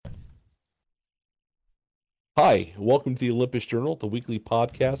Hi, welcome to the Olympus Journal, the weekly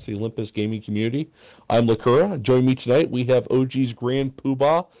podcast of the Olympus gaming community. I'm Lakura. Joining me tonight, we have OG's Grand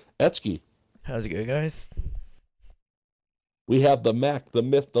Poobah, Etsky. How's it going, guys? We have the Mac, the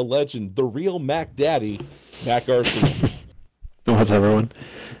myth, the legend, the real Mac Daddy, Mac Arson. What's up, everyone?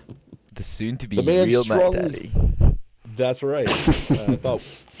 The soon-to-be The man real Mac strongly. Daddy. That's right. I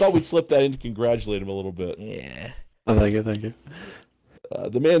thought we'd slip that in to congratulate him a little bit. Yeah. Oh, thank you.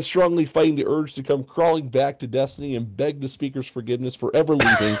 The man strongly fighting the urge to come crawling back to Destiny and beg the speaker's forgiveness for ever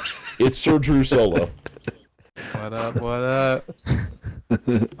leaving. It's Sir Drew Solo. What up? What up?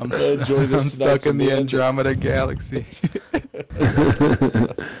 I'm join us stuck in the again. Andromeda Galaxy.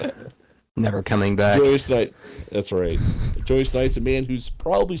 Never coming back. Joyous Knight. That's right. Joyous Knight's a man who's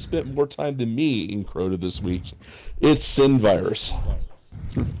probably spent more time than me in Crota this week. It's Sin Virus.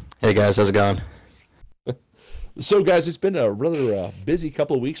 Hey guys, how's it going? So, guys, it's been a rather busy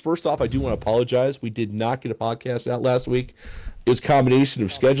couple of weeks. First off, I do want to apologize. We did not get a podcast out last week. It was a combination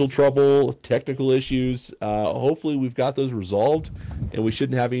of schedule trouble, technical issues. Hopefully, we've got those resolved, and we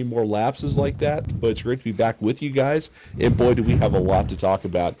shouldn't have any more lapses like that. But it's great to be back with you guys, and boy, do we have a lot to talk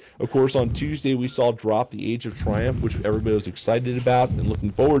about. Of course, on Tuesday, we saw drop the Age of Triumph, which everybody was excited about and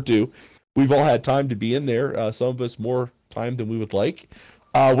looking forward to. We've all had time to be in there, some of us more time than we would like.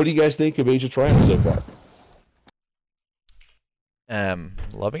 What do you guys think of Age of Triumph so far?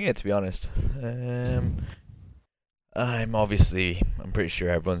 Loving it, to be honest. I'm pretty sure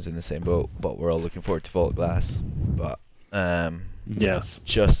everyone's in the same boat, but we're all looking forward to Vault Glass. But Yes.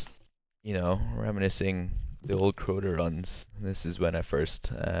 just reminiscing the old Crota runs. This is when I first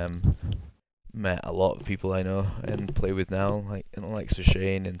met a lot of people I know and play with now, like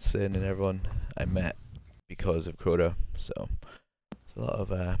Shane and Sin and everyone I met because of Crota. So it's a lot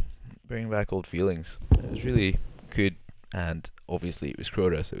of bringing back old feelings. It was really good, and obviously it was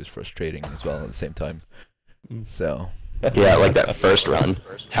Crota, so it was frustrating as well at the same time. So Yeah, like that first run.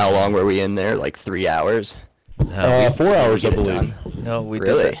 How long were we in there? Like 3 hours? 4 hours, I Get it believe. done. no, we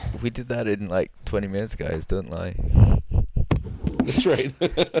Really? did that in like 20 minutes, guys. Don't lie. That's right.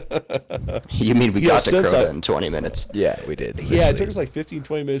 You mean we Yeah, got to since Crota in 20 minutes? Yeah, we did. Yeah, it took literally. us like 15,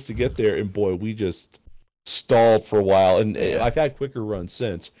 20 minutes to get there, and boy, we just stalled for a while. And Yeah. I've had quicker runs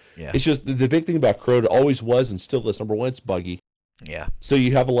since. Yeah. It's just the big thing about Crota always was and still is, number one, it's buggy. Yeah. So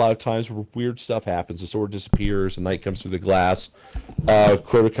you have a lot of times where weird stuff happens. The sword disappears, a knight comes through the glass.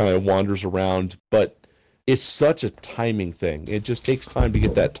 Crota kind of wanders around, but it's such a timing thing. It just takes time to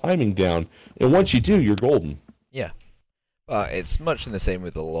get that timing down, and once you do, you're golden. Yeah. It's much in the same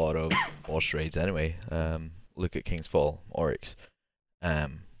with a lot of boss raids anyway. Look at King's Fall, Oryx.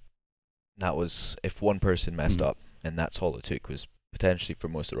 That was if one person messed up, and that's all it took was potentially for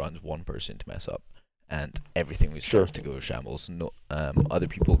most of the runs one person to mess up, and everything was Sure. started to go shambles. No, other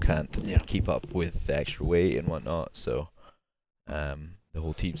people can't keep up with the extra weight and whatnot, so the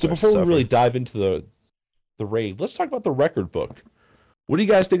whole team. So starts to before we really suffer. dive into the raid, let's talk about the record book. What do you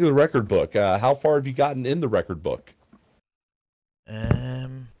guys think of the record book? How far have you gotten in the record book?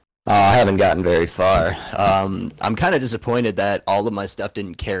 I haven't gotten very far. I'm kind of disappointed that all of my stuff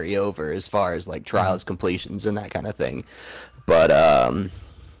didn't carry over as far as like trials completions and that kind of thing. But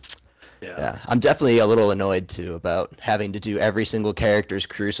yeah, I'm definitely a little annoyed too about having to do every single character's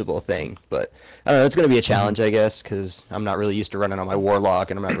Crucible thing. But I don't know, it's going to be a challenge, I guess, because I'm not really used to running on my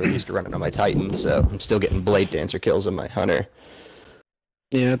Warlock and I'm not really used to running on my Titan, so I'm still getting Blade Dancer kills on my Hunter.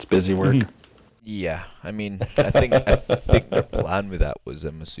 Yeah, it's busy work. Yeah, I mean, I think the plan with that was,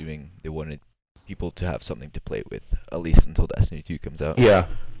 I'm assuming they wanted people to have something to play with at least until Destiny 2 comes out. Yeah.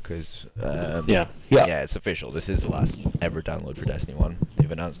 Because Yeah. Yeah. it's official. This is the last ever download for Destiny 1.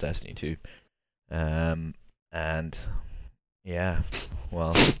 They've announced Destiny 2. And yeah,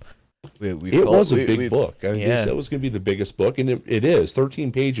 well, It was a big book. I mean, they yeah. said it was going to be the biggest book, and it is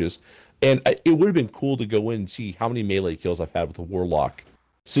 13 pages. And it would have been cool to go in and see how many melee kills I've had with the Warlock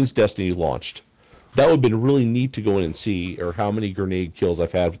since Destiny launched. That would have been really neat to go in and see, or how many grenade kills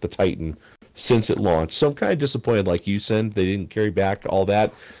I've had with the Titan since it launched. So I'm kind of disappointed, like you said, they didn't carry back all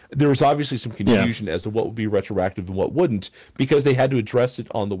that. There was obviously some confusion as to what would be retroactive and what wouldn't, because they had to address it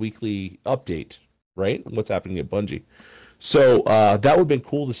on the weekly update, right? What's happening at Bungie. So that would have been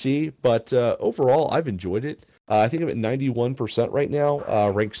cool to see, but overall, I've enjoyed it. I think I'm at 91% right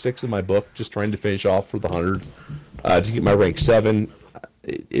now, rank 6 in my book, just trying to finish off for the 100 to get my rank 7.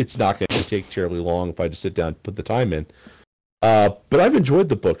 It's not going to take terribly long if I just sit down and put the time in. But I've enjoyed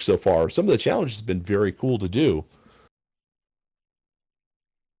the book so far. Some of the challenges have been very cool to do.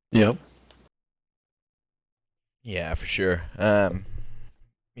 Yep. Yeah, for sure.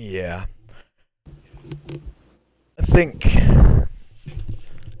 Yeah. I think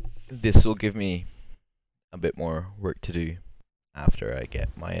this will give me a bit more work to do after I get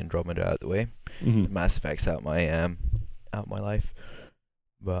my Andromeda out of the way. Mhm. Mass Effect's out my life.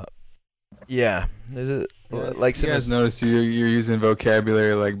 But yeah, there's a like you guys Simmons- notice you're using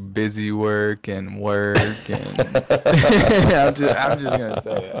vocabulary like busy work and work and I'm just gonna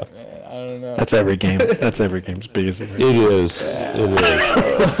say that, man. I don't know. That's every game. That's every game's biggest. It is. It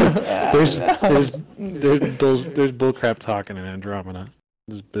is. There's bullcrap talking in Andromeda.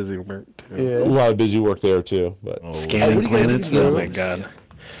 There's busy work too. A lot of busy work there too. But Oh, Scanning what do you guys planets. think of Oh my those? god.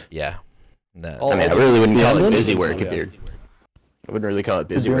 yeah. That, Oh, I mean, I really wouldn't Yeah, call it emblems? busy work Yeah. if you're. I wouldn't really call it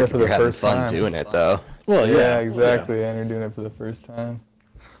busy You're doing work it if for you're the having first fun time. doing it, though. Well, yeah, exactly. And you're doing it for the first time.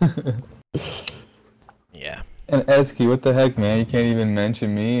 yeah. And Edsky, what the heck, man? You can't even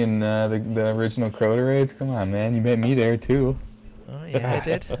mention me in the original Crota raids? Come on, man. You met me there, too. Oh yeah, I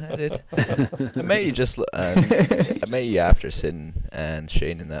did. I met you I met you after Sin and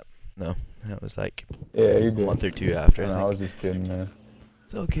Shane in that. No, that was like Yeah, you a did. month or two after. No, I I was think. just kidding, man.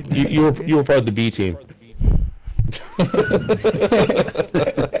 It's all good. you were part of the B team.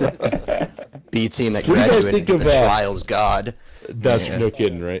 B team that What do you guys graduated think to of, the Trials God. That's Yeah. no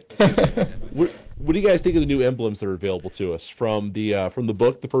kidding, right? What do you guys think of the new emblems that are available to us from the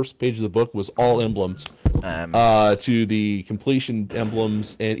book? The first page of the book was all emblems, to the completion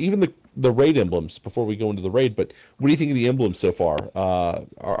emblems, and even the raid emblems. Before we go into the raid, but what do you think of the emblems so far?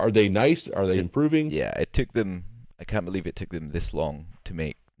 Are they nice? Are they improving? Yeah, it took them. I can't believe it took them this long to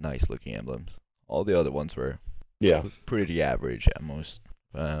make nice looking emblems. All the other ones were Yeah. pretty average at most,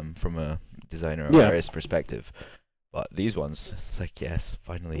 from a designer or Yeah. artist perspective. But these ones, it's like, yes,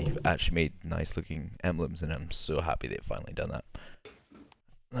 finally you've actually made nice looking emblems, and I'm so happy they've finally done that.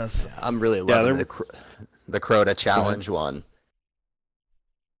 That's I'm really loving they're- the Crota challenge one.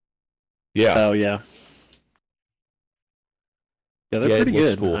 Yeah. Oh yeah. Yeah, they're Yeah, it pretty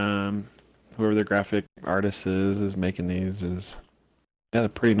looks good. cool. Whoever the graphic artist is making these is, yeah, they're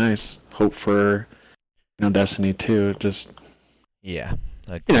pretty nice. Hope for, Destiny 2. Just yeah,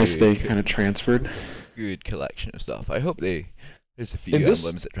 a nice they good, kind of transferred. good collection of stuff. I hope there's a few And this-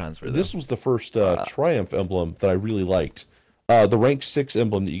 emblems that transfer though. This was the first Triumph emblem that I really liked. The rank 6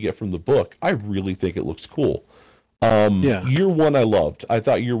 emblem that you get from the book, I really think it looks cool. Yeah. Year 1 I loved. I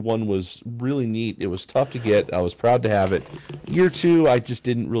thought Year 1 was really neat. It was tough to get. I was proud to have it. Year 2 I just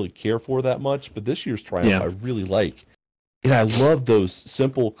didn't really care for that much, but this year's Triumph Yeah. I really like. And I love those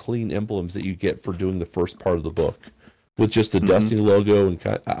simple, clean emblems that you get for doing the first part of the book. With just the Mhm. Destiny logo and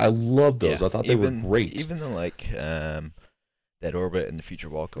I love those. Yeah, I thought they were great. Even the Dead Orbit and the Future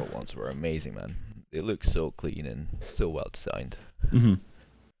Walkout ones were amazing, man. They look so clean and so well designed. Mm-hmm.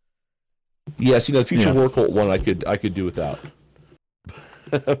 Yes, the Future Yeah. War Cult one I could do without.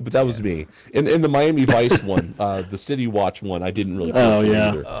 But that was me. And the Miami Vice one, the City Watch one, I didn't really care Oh, for yeah.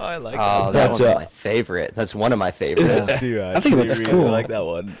 either. Oh, I like Oh, that. that That's, one's my favorite. That's one of my favorites. Is it? I do I think it looks really cool. like that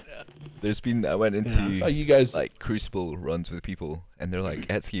one. I went into You guys, like Crucible runs with people, and they're like,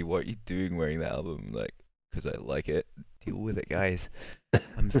 "Etsky, what are you doing wearing that album?" I'm like, "Cause I like it. Deal with it, guys.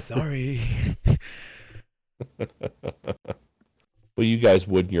 I'm sorry." well, you guys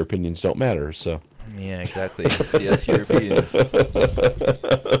would, and your opinions don't matter, so. Yeah, exactly. Yes, Europeans.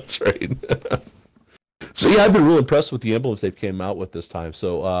 That's right. So yeah, I've been real impressed with the emblems they've came out with this time.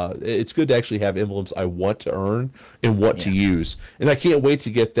 So it's good to actually have emblems I want to earn and want to use. And I can't wait to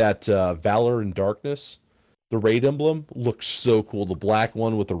get that Valor and Darkness, the raid emblem. Looks so cool. The black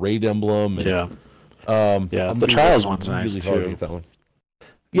one with the raid emblem. And, Yeah. I'm The gonna Trials work one's nice, really hard to too. get that one.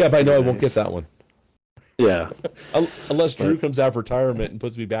 Yeah, but I know I won't Nice. get that one. Yeah. Unless Drew comes out of retirement and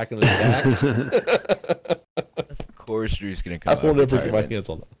puts me back in the back. Of course, Drew's gonna I come out won't of ever get my retirement. hands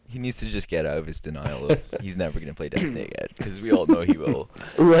on that. He needs to just get out of his denial of he's never gonna play Destiny again, because we all know he will.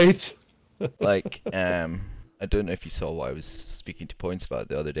 Right? Like, I don't know if you saw what I was speaking to Points about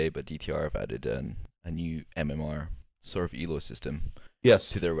the other day, but DTR have added a new MMR sort of ELO system Yes.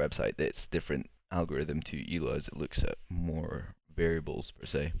 to their website that's different algorithm to ELO as it looks at more variables per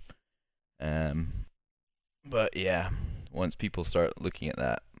se. But yeah, once people start looking at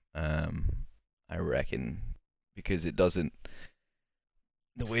that, I reckon, because it doesn't,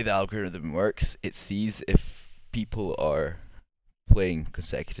 the way the algorithm works, it sees if people are playing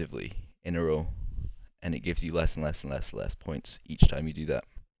consecutively in a row, and it gives you less and less and less points each time you do that,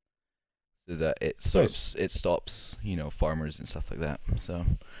 so that it stops farmers and stuff like that. So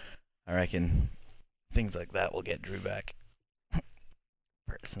I reckon things like that will get Drew back.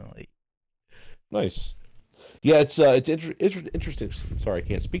 Personally. Nice. Yeah, it's interesting. Sorry, I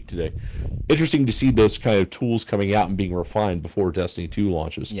can't speak today. Interesting to see those kind of tools coming out and being refined before Destiny 2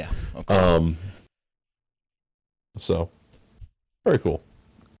 launches. Yeah. Okay. So very cool.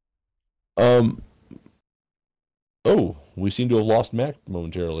 Oh, we seem to have lost Mac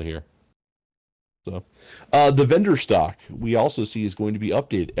momentarily here. So, the vendor stock we also see is going to be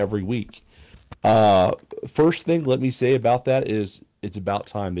updated every week. First thing, let me say about that is it's about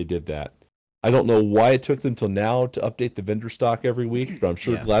time they did that. I don't know why it took them till now to update the vendor stock every week, but I'm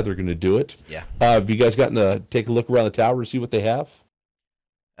sure glad they're going to do it. Yeah. Have you guys gotten to take a look around the tower to see what they have?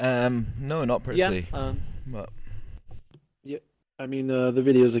 No, not personally. Yeah. But I mean, the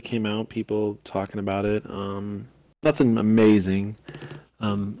videos that came out, people talking about it. Nothing amazing.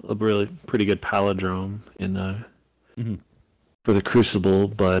 A really pretty good palindrome in for the Crucible,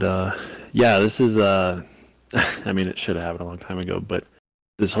 but yeah, this is I mean, it should have happened a long time ago, but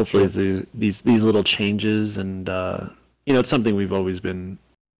this hopefully is these little changes, and it's something we've always been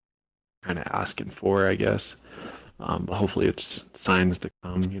kind of asking for, I guess. But hopefully it's signs to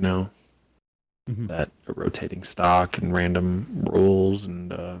come, that a rotating stock and random rolls,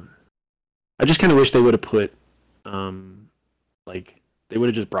 and I just kind of wish they would have put they would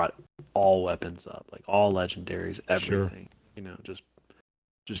have just brought all weapons up, like all legendaries, everything.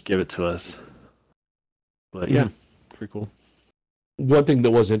 Just give it to us. But yeah, pretty cool. One thing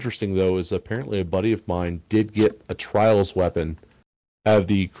that was interesting though is apparently a buddy of mine did get a Trials weapon out of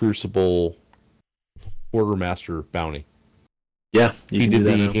the Crucible Quartermaster bounty. Yeah, he did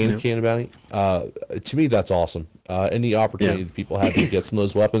the hand cannon bounty. To me, that's awesome. Any opportunity that people have to get some of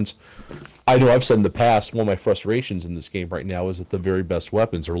those weapons. I know I've said in the past, one of my frustrations in this game right now is that the very best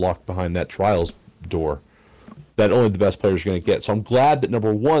weapons are locked behind that Trials door that only the best players are going to get. So I'm glad that,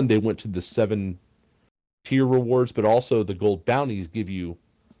 number one, they went to the 7-tier rewards, but also the gold bounties give you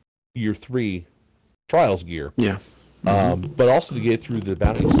year 3 Trials gear. Yeah. But also to get through the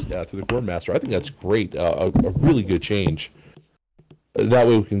bounties through the Quartermaster, I think that's great. A really good change. That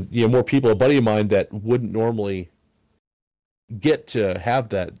way we can, more people. A buddy of mine that wouldn't normally get to have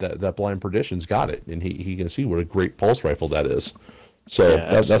that Blind Perdition's got it, and he can see what a great pulse rifle that is. So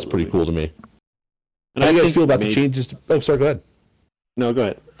that's pretty cool to me. And how do you guys feel about the changes? Sorry, go ahead. No, go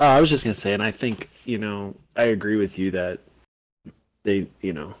ahead. I was just gonna say, and I think I agree with you that they,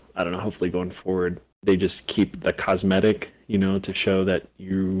 I don't know. Hopefully, going forward, they just keep the cosmetic, to show that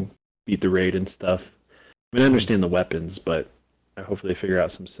you beat the raid and stuff. I mean, I understand the weapons, but I hope they figure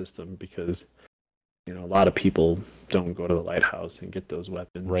out some system, because a lot of people don't go to the lighthouse and get those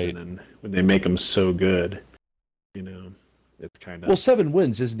weapons, right? And then when they make them so good, it's kind of 7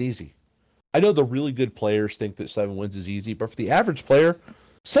 wins isn't easy. I know the really good players think that 7 wins is easy, but for the average player,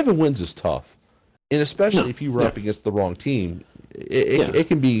 7 wins is tough, and especially if you run up against the wrong team, it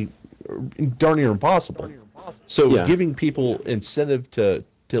can be darn near impossible. So giving people incentive to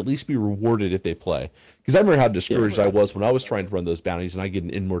at least be rewarded if they play. Because I remember how discouraged I was when I was trying to run those bounties and I get an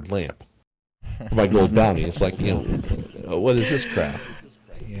inward lamp for my gold bounty. It's like, what is this crap?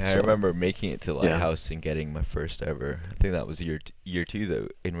 Yeah, I remember making it to Lighthouse and getting my first ever. I think that was year 2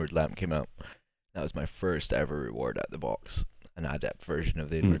 that Inward Lamp came out. That was my first ever reward at the box. An adept version of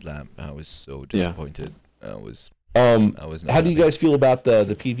the Inward Lamp. I was so disappointed. I was not how do you guys feel about the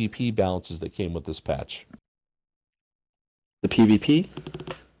PvP balances that came with this patch? The PvP?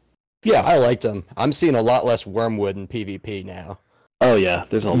 Yeah, I liked them. I'm seeing a lot less Wormwood in PvP now. Oh yeah,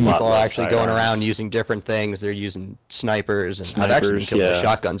 there's a lot. People are actually going around using different things. They're using snipers, and I've actually been killed with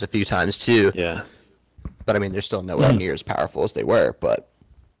shotguns a few times too. Yeah. But I mean, they're still nowhere near as powerful as they were. But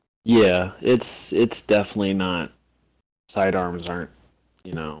yeah, it's definitely not. Sidearms aren't,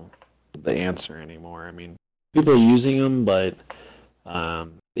 the answer anymore. I mean, people are using them, but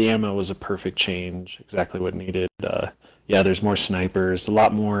the ammo was a perfect change, exactly what needed. There's more snipers, a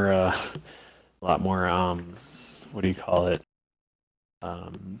lot more. What do you call it?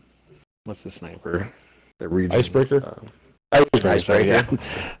 What's the sniper? The region. Icebreaker. Icebreaker.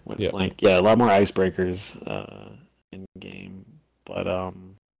 Yeah. A lot more icebreakers in game, but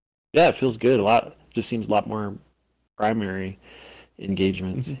it feels good. Just seems a lot more primary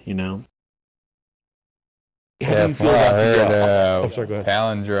engagements. Yeah, from what I heard, sorry, go ahead.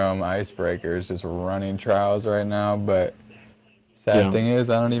 Palindrome Icebreaker is just running trials right now, but sad thing is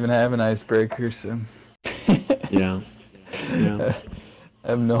I don't even have an icebreaker, so yeah. I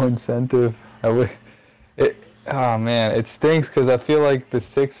have no incentive. Oh man, it stinks because I feel like the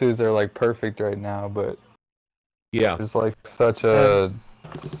 6s are like perfect right now, but there's like such a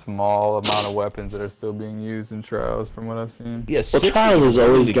small amount of weapons that are still being used in trials from what I've seen. Yes, trials is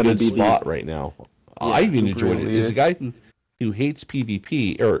always going to be spot right now. I even enjoyed it. As a guy who hates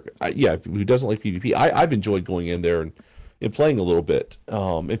PvP, who doesn't like PvP, I've enjoyed going in there and playing a little bit.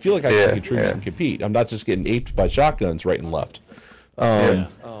 And feel like I can contribute and compete. I'm not just getting aped by shotguns right and left.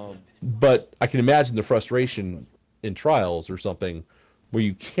 But I can imagine the frustration in trials or something where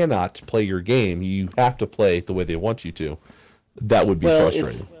you cannot play your game. You have to play it the way they want you to. That would be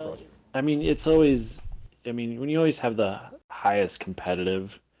frustrating. It's always, when you always have the highest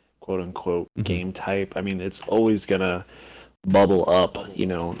competitive, quote unquote, game type, it's always gonna bubble up.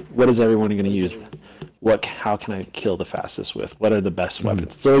 What is everyone going to use? How can I kill the fastest with? What are the best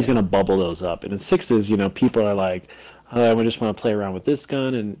weapons? It's always going to bubble those up. And in sixes, people are like, oh, I just want to play around with this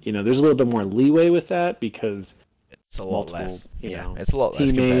gun, and there's a little bit more leeway with that because it's a lot less. It's a lot less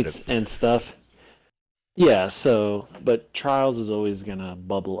teammates and stuff. Yeah. So, but Trials is always going to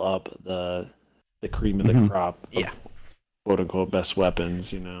bubble up the cream of the crop. Of, quote unquote, best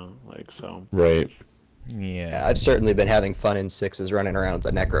weapons. So. Right. Yeah. I've certainly been having fun in sixes running around with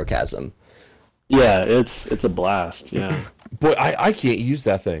the Necrochasm. Yeah, it's a blast. Yeah. Boy, I can't use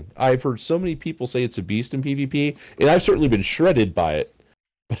that thing. I've heard so many people say it's a beast in PvP, and I've certainly been shredded by it.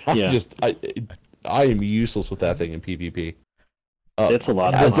 But I am useless with that thing in PvP. It's a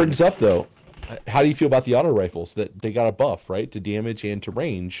lot of fun. fun. Brings up though, how do you feel about the auto rifles? That they got a buff, right, to damage and to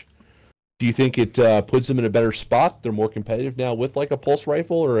range. Do you think it puts them in a better spot? They're more competitive now with like a pulse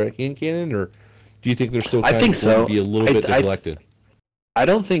rifle or a hand cannon, or do you think they're still kind of going to be a little bit neglected? I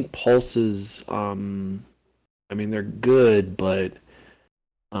don't think pulses. They're good, but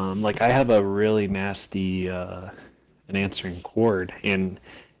I have a really nasty an answering cord, and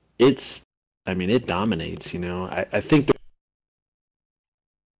it dominates. I think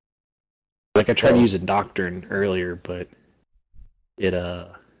I tried to use a Doctrine earlier, but it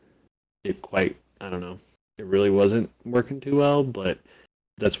quite, I don't know, it really wasn't working too well. But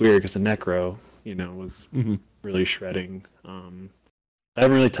that's weird because the Necro, was really shredding. I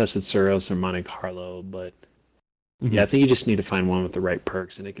haven't really tested Suros or Monte Carlo, but I think you just need to find one with the right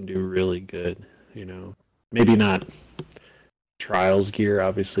perks, and it can do really good. Maybe not Trials gear,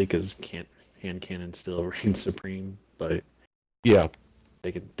 obviously, because hand cannon still reigns supreme, but yeah,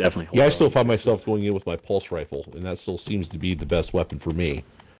 they can definitely hold. Yeah, I still find myself going in with my pulse rifle, and that still seems to be the best weapon for me.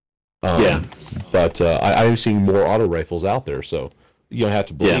 But I'm seeing more auto rifles out there, so you don't have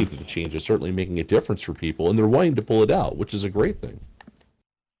to believe that the change is certainly making a difference for people, and they're wanting to pull it out, which is a great thing.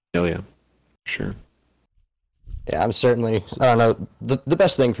 Oh yeah, sure. Yeah, I'm certainly. I don't know. The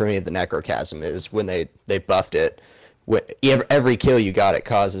best thing for me at the Necrochasm is when they buffed it. Every kill you got, it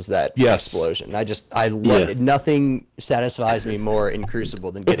causes that explosion. I love it. Nothing satisfies me more in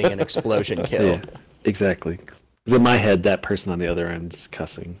Crucible than getting an explosion kill. Yeah, exactly. Because in my head, that person on the other end's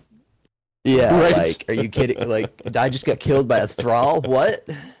cussing. Yeah, right. Are you kidding? I just got killed by a thrall. What?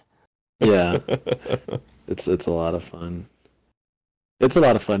 Yeah, it's a lot of fun. It's a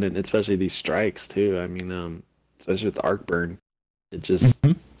lot of fun, and especially these strikes too. Especially with the arc burn, it just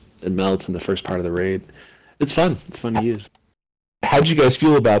it melts in the first part of the raid. It's fun. It's fun to use. How'd you guys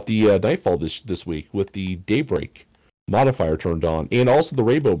feel about the Nightfall this week with the Daybreak modifier turned on, and also the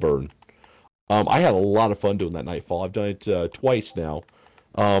Rainbow Burn? I had a lot of fun doing that Nightfall. I've done it twice now,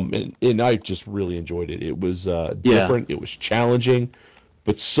 and I just really enjoyed it. It was different. It was challenging,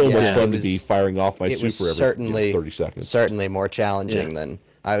 but so much fun to be firing off my super every 30 seconds. Certainly more challenging than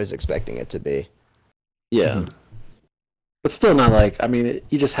I was expecting it to be. Yeah. But still not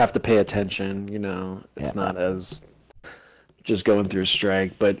you just have to pay attention, It's not as just going through a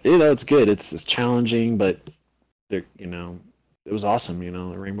strike, but it's good. It's challenging, but it was awesome,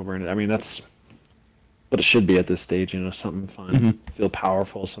 the Rainbow Burn. That's what it should be at this stage, something fun. Feel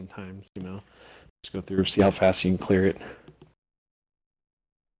powerful sometimes, Just go through, see how fast you can clear it.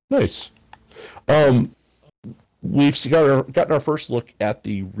 Nice. We've gotten our first look at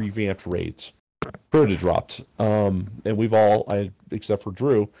the revamped raids. Crota dropped, and we've all, except for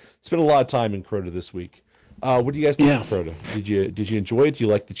Drew, spent a lot of time in Crota this week. What do you guys think of Crota? Did you enjoy it? Do you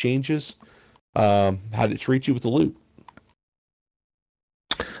like the changes? How did it treat you with the loot?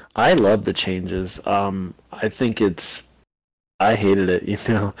 I love the changes. I think I hated it,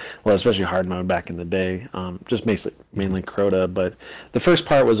 well, especially hard mode back in the day. Just mainly Crota, but the first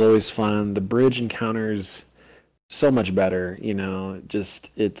part was always fun. The bridge encounters so much better,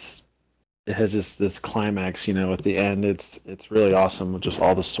 it has just this climax, at the end. It's really awesome with just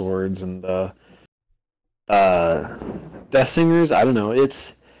all the swords and Death Singers. I don't know.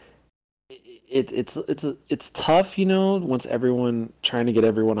 It's tough, once everyone trying to get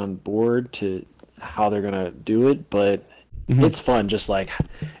everyone on board to how they're gonna do it, but it's fun. Just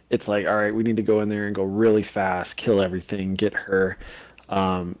it's all right, we need to go in there and go really fast, kill everything, get her.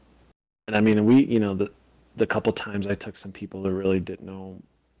 And we, the couple times I took some people that really didn't know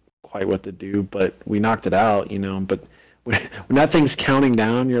quite what to do, but we knocked it out, but when that thing's counting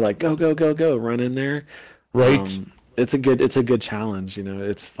down, you're like, go, run in there. Right. It's a good challenge,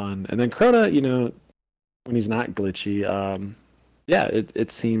 it's fun. And then Crota, when he's not glitchy, yeah,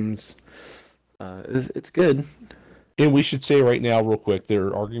 it seems it's good. And we should say right now, real quick, there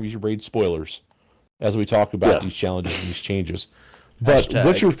are going to be raid spoilers as we talk about these challenges and these changes. But Hashtag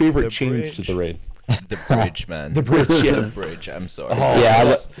what's your favorite the change bridge. to the raid? The bridge, man. The bridge, yeah. The bridge. I'm sorry. Oh,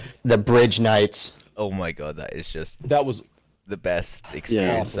 Yeah, the bridge knights. Oh my god, that is just that was the best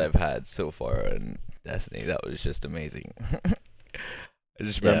experience awesome. I've had so far in Destiny. That was just amazing. I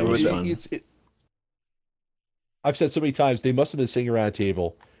just remember I've said so many times, they must have been sitting around a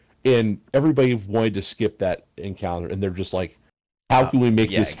table and everybody wanted to skip that encounter, and they're just like, how can we make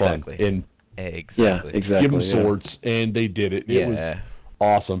this fun? And exactly. give them swords, and they did it. It was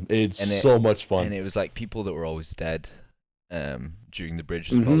awesome. It's so much fun. And it was like people that were always dead during the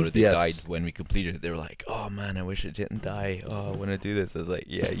bridge as well, or they died when we completed it. They were like, oh man, I wish I didn't die. Oh, I want to do this. I was like,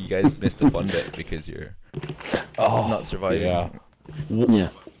 yeah, you guys missed the fun bit because you're not surviving. Yeah.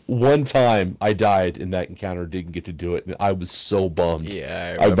 One time I died in that encounter, didn't get to do it, and I was so bummed.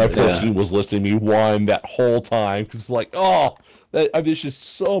 Yeah, my poor team was listening to me whine that whole time, because it's like, it's just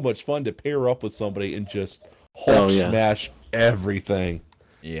so much fun to pair up with somebody and just Hulk smash everything.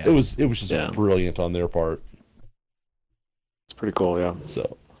 Yeah, it was just brilliant on their part. It's pretty cool, yeah.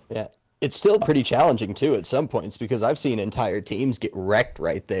 So yeah, it's still pretty challenging too at some points, because I've seen entire teams get wrecked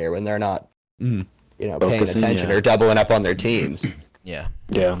right there when they're not, paying attention or doubling up on their teams. Yeah.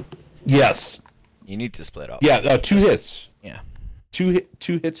 Yes. You need to split up. Yeah, 2 hits. Yeah. Two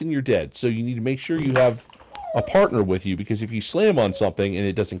hits and you're dead. So you need to make sure you have a partner with you, because if you slam on something and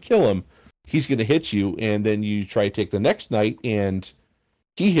it doesn't kill him, he's going to hit you, and then you try to take the next knight and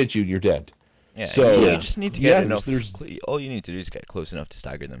he hits you and you're dead. Yeah. So you just need to get enough. There's all you need to do is get close enough to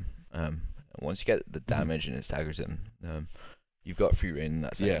stagger them. Once you get the damage and it staggers them, you've got free reign in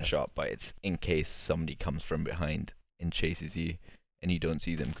that second shot. But it's in case somebody comes from behind and chases you, and you don't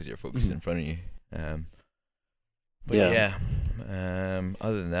see them because you're focused in front of you. Other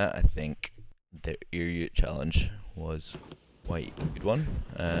than that, I think the Uriut challenge was quite a good one.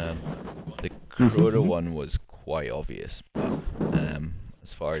 The Crota one was quite obvious, but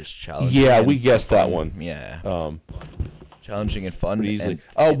as far as challenging, we guessed that one. Yeah. Challenging and fun. Pretty easily.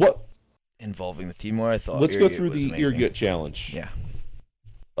 What involving the team more? I thought. Let's go through the Uriut challenge. Yeah.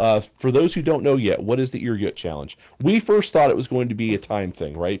 For those who don't know yet, what is the Uriut challenge? We first thought it was going to be a time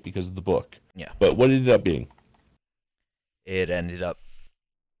thing, right? Because of the book. Yeah. But what ended up being? It ended up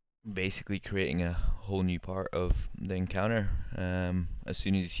basically creating a whole new part of the encounter. As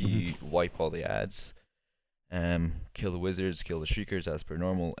soon as you wipe all the ads, kill the wizards, kill the shriekers as per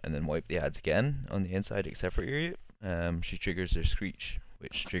normal, and then wipe the ads again on the inside except for Uriut, she triggers their screech,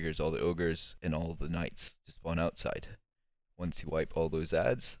 which triggers all the ogres and all the knights to spawn outside. Once you wipe all those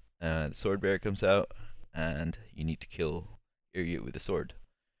ads, the sword bearer comes out, and you need to kill Uriut with a sword.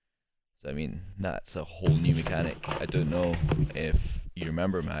 So I mean, that's a whole new mechanic. I don't know if you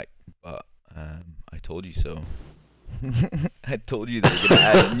remember, Mac, but I told you so. I told you they were gonna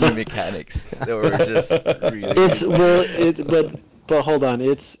add new mechanics that were just really. But hold on,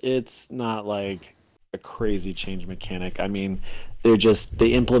 it's not like a crazy change mechanic. I mean, they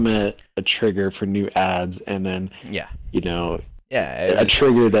implement a trigger for new ads, and then a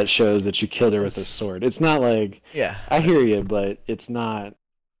trigger that shows that you killed her with a sword. It's not like I hear you, but it's not.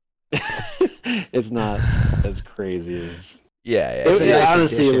 It's not as crazy as. It's a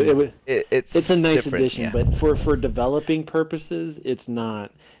nice addition. It's a nice addition, but for developing purposes, it's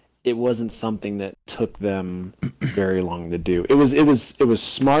not. It wasn't something that took them very long to do. It was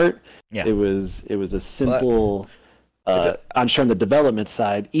smart. Yeah. It was a simple. On the development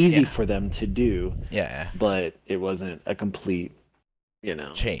side, easy for them to do. Yeah. But it wasn't a complete.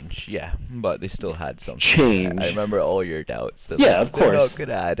 Change, but they still had something. Change. I remember all your doubts. Of course. They're not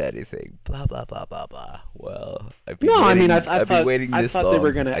gonna add anything. Blah blah blah blah blah. Well, I thought they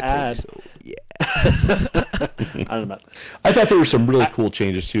were gonna add. I don't know. I thought there were some really cool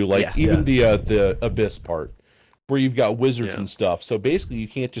changes too, like the abyss part, where you've got wizards and stuff. So basically, you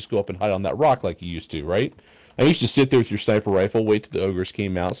can't just go up and hide on that rock like you used to, right? I used to sit there with your sniper rifle, wait till the ogres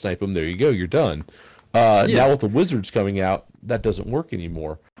came out, snipe them. There you go, you're done. Now with the wizards coming out, that doesn't work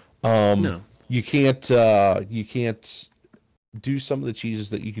anymore. No. You can't do some of the cheeses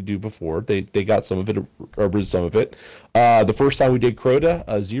that you could do before. They got some of it, or some of it. The first time we did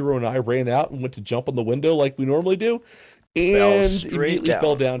Crota, Zero and I ran out and went to jump on the window like we normally do, and immediately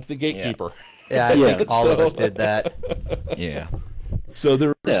fell down to the gatekeeper. Yeah, I think all of us did that. Yeah. So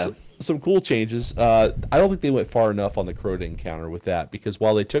there were some cool changes. I don't think they went far enough on the Crota encounter with that, because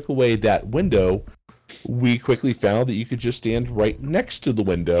while they took away that window, we quickly found that you could just stand right next to the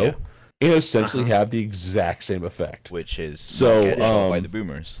window and essentially have the exact same effect. Which is so by the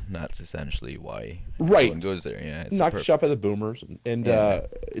boomers. That's essentially why right everyone goes there. Yeah, it's knocked shot by the boomers, and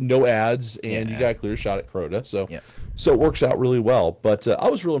no ads, and you got a clear shot at Crota. So it works out really well. But I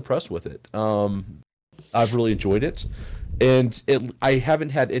was real impressed with it. I've really enjoyed it, and I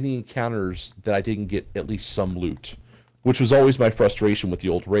haven't had any encounters that I didn't get at least some loot, which was always my frustration with the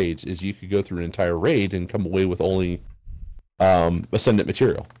old raids. Is you could go through an entire raid and come away with only Ascendant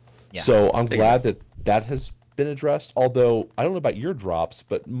material. Yeah. So I'm glad that has been addressed. Although I don't know about your drops,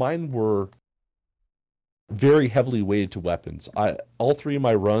 but mine were very heavily weighted to weapons. All 3 of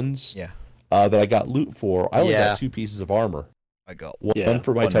my runs that I got loot for, I only got 2 pieces of armor. I got one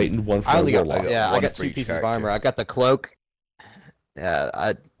for my Titan, one for my Warlock. I got 2 pieces of armor. I got the cloak. Yeah,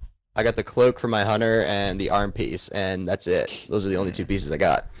 I got the cloak for my hunter and the arm piece, and that's it. Those are the only 2 pieces I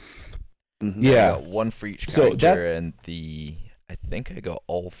got. Mm-hmm. Yeah, I got 1 for each character, and I think I got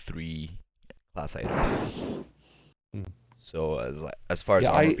all 3 class items. So as far as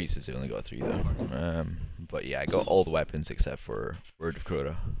armor pieces, I only got 3 though. But yeah, I got all the weapons except for Word of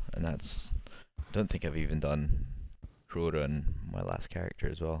Crota, and I don't think I've even done Crota and my last character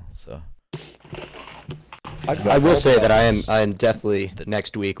as well. So I will say that I am definitely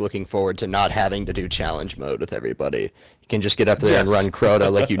next week looking forward to not having to do challenge mode with everybody. You can just get up there and run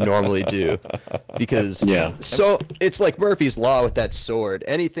Crota like you normally do, because so it's like Murphy's Law with that sword.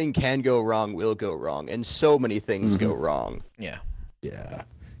 Anything can go wrong, will go wrong, and so many things go wrong. Yeah.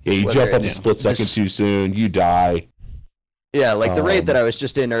 You jump up a split second too soon, you die. Yeah, like the raid that I was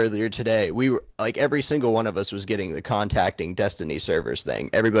just in earlier today, we were like every single one of us was getting the contacting Destiny servers thing.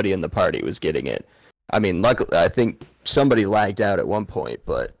 Everybody in the party was getting it. I mean, luckily, I think somebody lagged out at one point,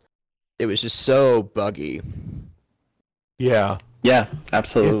 but it was just so buggy. Yeah,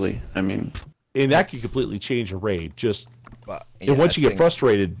 absolutely. And that can completely change a raid. Once you get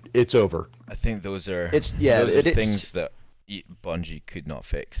frustrated, it's over. I think those are things that Bungie could not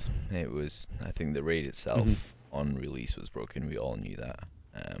fix. I think the raid itself on release was broken. We all knew that.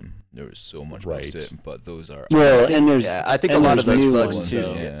 There was so much bugs to it, but those are I think a lot of those bugs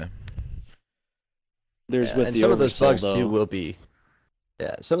too. And some of those bugs too will be.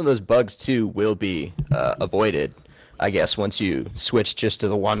 Yeah, some of those bugs too will be avoided. I guess once you switch just to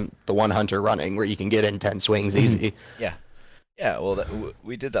the one hunter running, where you can get in 10 swings easy. Yeah. Well,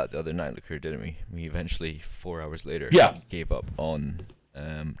 we did that the other night, didn't we? We eventually 4 hours later gave up on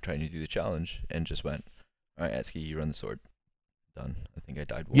trying to do the challenge and just went, all right, Etsuki, you run the sword. Done. I think I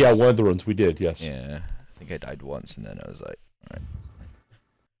died once. Yeah, one of the runs we did. Yes. Yeah, I think I died once, and then I was like, all right,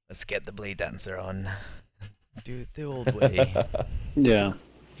 let's get the Blade Dancer on. Do it the old way. Yeah.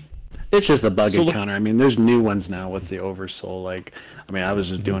 It's just a bug encounter. There's new ones now with the Oversoul. I was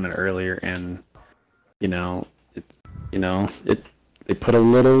just doing it earlier, and they put a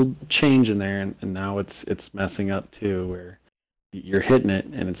little change in there, and now it's messing up too, where you're hitting it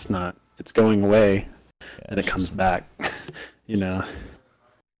and it's going away, and it comes back.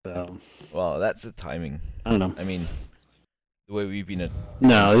 So. Well, that's the timing. I don't know. The way we've been.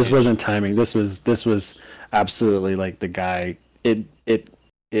 No, this wasn't timing. This was absolutely like the guy. It.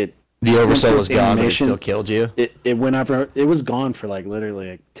 The Oversoul was gone, but it still killed you? It went over. It was gone for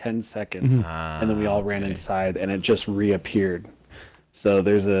literally 10 seconds, and then we all ran inside, and it just reappeared. So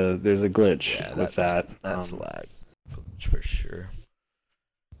there's a glitch with that. That's lag, for sure.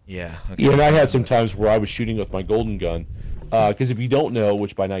 Yeah. Okay. Yeah, and I had some times where I was shooting with my golden gun, because if you don't know,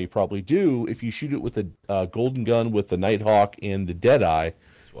 which by now you probably do, if you shoot it with a golden gun with the Nighthawk and the Deadeye,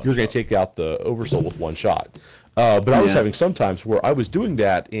 you're going to take out the Oversoul with one shot. But I was having some times where I was doing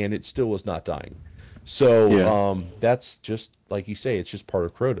that and it still was not dying. So that's just, like you say, it's just part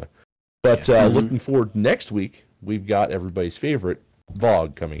of Crota. But looking forward next week, we've got everybody's favorite,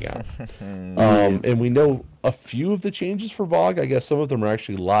 VoG, coming out. And we know a few of the changes for VoG. I guess some of them are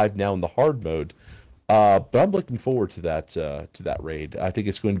actually live now in the hard mode. But I'm looking forward to that raid. I think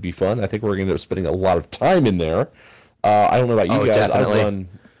it's going to be fun. I think we're going to end up spending a lot of time in there. I don't know about you guys. Definitely. I've run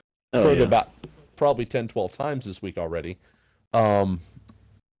Crota about probably 10-12 times this week already. But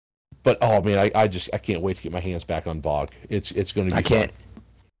oh man, I can't wait to get my hands back on VoG. It's going to be fun.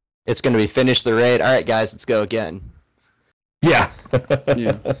 It's going to be finish the raid. All right, guys, let's go again. Yeah.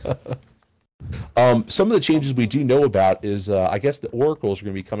 Some of the changes we do know about is I guess the oracles are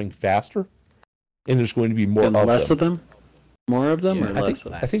going to be coming faster, and there's going to be more of them. More of them, or less?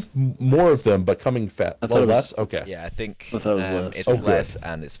 I think more of them, but coming fast. Less. Okay. Yeah, I think it's less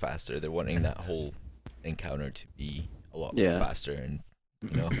and it's faster. They're wanting that whole encounter to be a lot more faster, and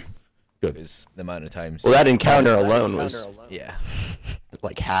good. Because the amount of times. Well, that encounter alone was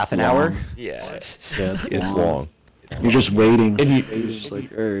like half an hour. Yeah. It's long. You're just waiting. And you're just like,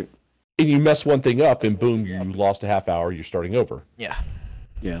 all right. And you mess one thing up, and boom, you lost a half hour. You're starting over. Yeah.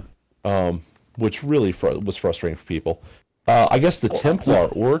 Which really was frustrating for people. I guess the Templar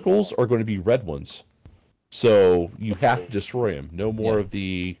oracles are going to be red ones, so you have to destroy them. No more of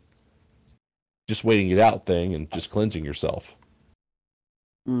the just waiting it out thing and just cleansing yourself.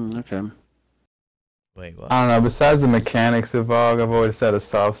 Okay. Wait, what? I don't know. Besides the mechanics of VoG, I've always had a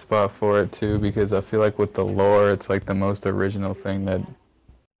soft spot for it too, because I feel like with the lore, it's like the most original thing that,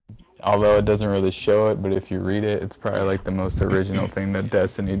 although it doesn't really show it, but if you read it, it's probably like the most original thing that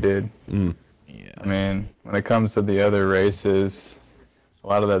Destiny did. Yeah. I mean, when it comes to the other races, a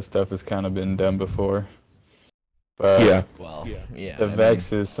lot of that stuff has kind of been done before. But the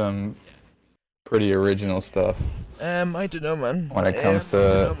Vex is some pretty original stuff. I don't know, man. When it comes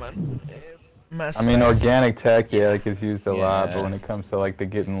to, I mean, organic tech, like it's used a lot, but when it comes to like the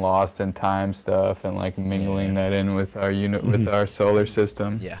getting lost in time stuff and like mingling that in with our with our solar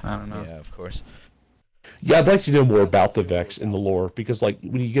system, I don't know. Yeah, of course. Yeah, I'd like to know more about the Vex in the lore, because like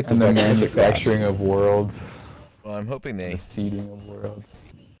when you get the Vex, manufacturing of worlds. Well, I'm hoping the seeding of worlds.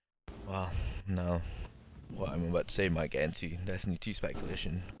 Well, no. What I'm about to say might get into Destiny 2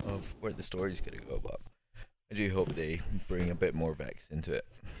 speculation of where the story's gonna go, but I do hope they bring a bit more Vex into it,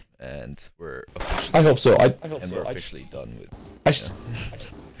 and we're officially. I hope so. We're officially done with.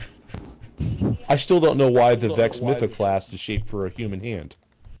 I still don't know why the Vex Mythoclast is shaped for a human hand.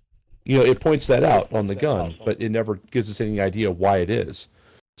 You know, it points that out on the gun, but it never gives us any idea why it is.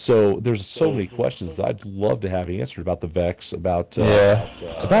 So there's so many questions that I'd love to have answered about the Vex, about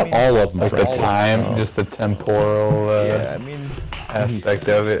all of them. Like the time, just the temporal aspect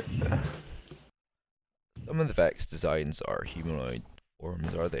of it. Some of the Vex designs are humanoid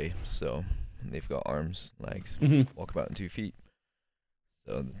forms, are they? So they've got arms, legs, walk about in 2 feet.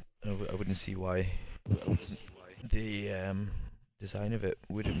 So I wouldn't see why the design of it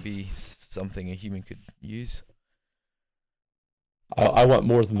wouldn't be something a human could use. I want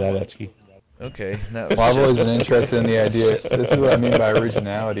more than that, Etsky. Okay. Well, I've always been interested in the idea. This is what I mean by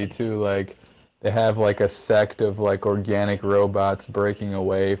originality too. Like, they have like a sect of like organic robots breaking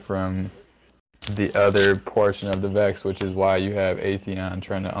away from the other portion of the Vex, which is why you have Atheon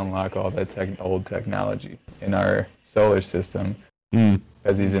trying to unlock all that old technology in our solar system,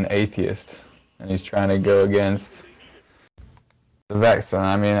 because he's an atheist and he's trying to go against the Vex. And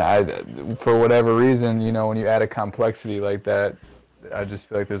I mean, for whatever reason, you know, when you add a complexity like that, I just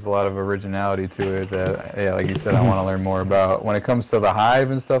feel like there's a lot of originality to it that, like you said, I want to learn more about. When it comes to the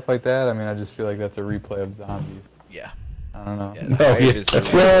Hive and stuff like that, I mean, I just feel like that's a replay of zombies. Yeah. I don't know. Until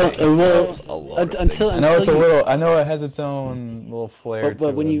I know it's a little. I know it has its own little flair to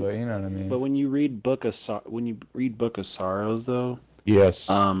it, but you know what I mean. But when you read Book of Sorrows, though, yes,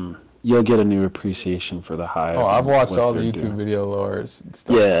 you'll get a new appreciation for the Hive. Oh, I've watched all the YouTube video lores and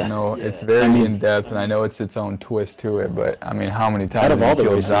stuff. Yeah. I know it's very in depth, and I know it's its own twist to it. But I mean, how many times have you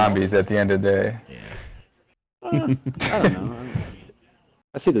killed zombies at the end of the day? Yeah. I don't know.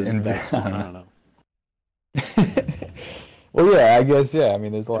 I see this. I don't know. Well, yeah, I guess, I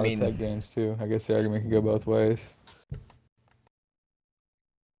mean, there's a lot of tech games, too. I guess the argument can go both ways.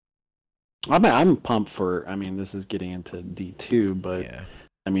 I'm pumped for, I mean, this is getting into D2, but,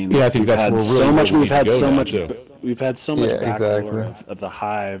 I mean, I think we've had so much backstory of the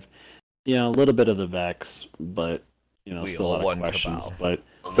Hive, you know, a little bit of the Vex, but, you know, still a lot of questions. Cabal.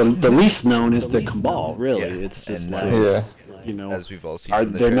 But the least known is the Cabal, really. Yeah. It's just you know, as we've all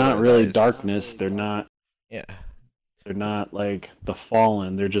seen they're not really darkness, they're not... They're not like the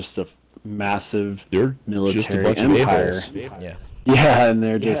Fallen. They're just a massive military empire. Yeah, and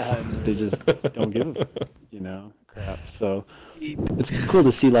they just don't give crap. So it's cool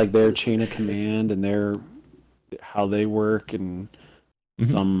to see like their chain of command and how they work and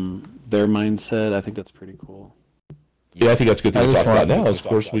their mindset. I think that's pretty cool. Yeah, I think that's a good thing to talk about now. Of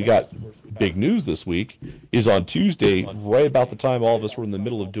course, we got big news this week. Is on Tuesday, right about the time all of us were in the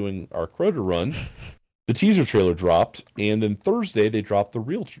middle of doing our Crota run. The teaser trailer dropped, and then Thursday they dropped the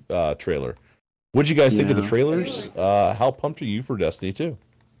real trailer. What did you guys think of the trailers? How pumped are you for Destiny 2?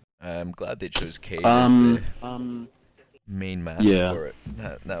 I'm glad they chose Cade as the main mask for it.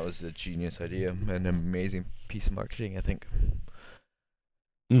 That was a genius idea, an amazing piece of marketing, I think.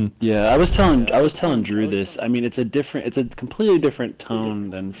 Yeah, I was telling Drew this. I mean, it's a completely different tone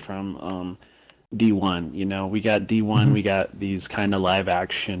than from D1. You know, we got D1, we got these kind of live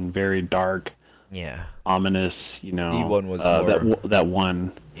action, very dark. Yeah. Ominous, you know. D1 was more that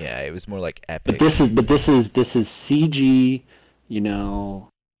one. Yeah, it was more like epic. But this is CG, you know,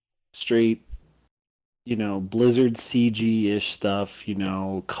 straight, you know, Blizzard CG-ish stuff, you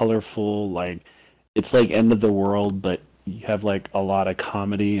know, colorful, like it's like End of the World, but you have like a lot of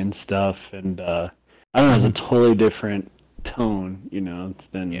comedy and stuff, and I don't know, it's a totally different tone,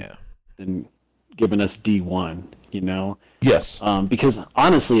 than giving us D1, Yes. Because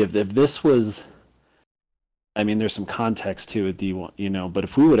honestly, if this was, I mean, there's some context to it, D1, but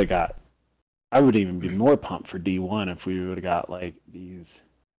if we would have got, I would even be more pumped for D1 if we would have got like these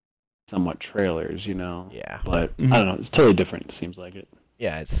somewhat trailers, Yeah. But I don't know, it's totally different. It seems like it.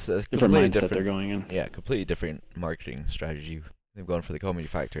 Yeah, it's a different mindset they're going in. Yeah, completely different marketing strategy. They've gone for the comedy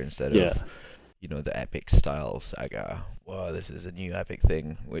factor instead of, the epic style saga. Wow, this is a new epic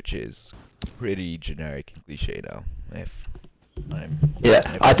thing, which is pretty generic and cliche now.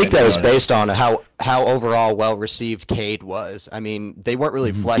 I think that was based on how overall well received Cade was. I mean, they weren't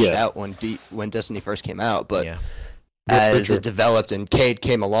really fleshed out when Destiny first came out, but as it developed and Cade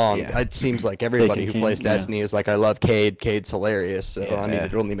came along, it seems like everybody who plays Destiny is like, I love Cade. Cade's hilarious. So I mean,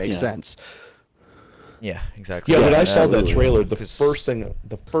 it only makes sense. Yeah, exactly. Yeah, when I saw that trailer, the first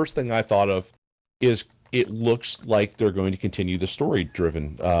thing I thought of is it looks like they're going to continue the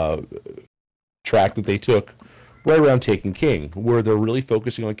story-driven track that they took right around Taken King, where they're really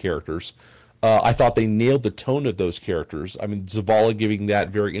focusing on characters. I thought they nailed the tone of those characters. I mean, Zavala giving that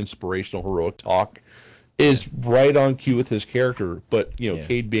very inspirational, heroic talk is right on cue with his character, but,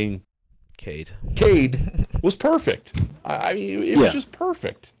 Cade being... Cade was perfect. I mean, it was just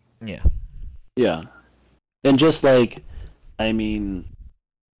perfect. Yeah. Yeah. And just like, I mean,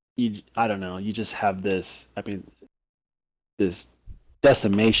 I don't know, you just have this, this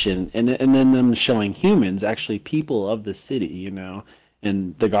decimation, and then them showing humans, actually people of the city,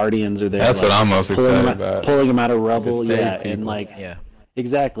 and the Guardians are there. That's what I'm most excited about. Pulling them out of rubble, people. and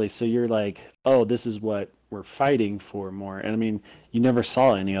exactly. So you're like, oh, this is what we're fighting for more. And I mean, you never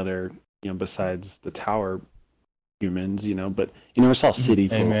saw any other, besides the tower humans, but you never saw city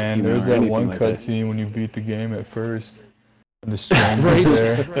folk. Hey man, there's that one cutscene when you beat the game at first. And the strangers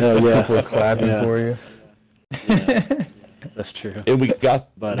there. Oh yeah. People are clapping for you. Yeah. That's true. And we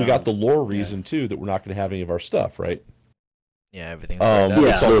got the lore reason too that we're not going to have any of our stuff, right? Yeah, everything.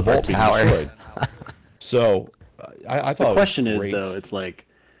 It's all the vault being destroyed. So I thought the question is though, it's like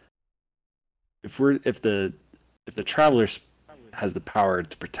if the Traveler has the power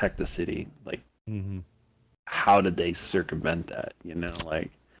to protect the city, like how did they circumvent that?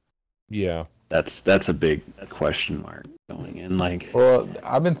 Yeah. That's a big question mark going in. Like, well,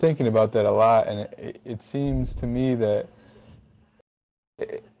 I've been thinking about that a lot, and it seems to me that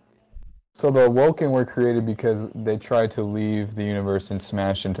so the Woken were created because they tried to leave the universe and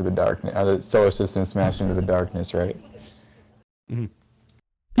smash into the darkness, or the solar system smash into the darkness, right? Mm-hmm.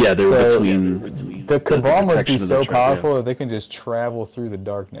 Yeah, they're between the Cabal must be so powerful that they can just travel through the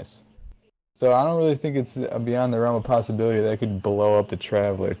darkness. So I don't really think it's beyond the realm of possibility that they could blow up the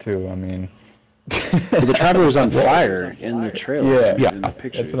Traveler too. I mean, the Traveler's on fire in the trailer. Yeah, in the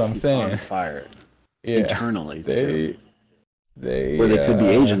pictures. That's what I'm saying. On fire. Yeah. Internally. They or they could be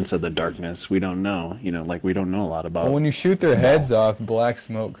agents of the darkness. We don't know. We don't know a lot about. Well, when you shoot their heads off, black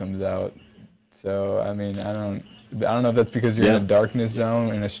smoke comes out. So I mean, I don't know if that's because you're in a darkness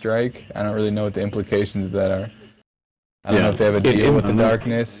zone in a strike. I don't really know what the implications of that are. I don't know if they have a deal with the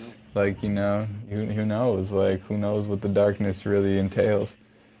darkness. Like, who knows? Like, who knows what the darkness really entails?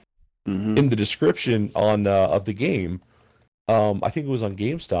 In the description of the game, I think it was on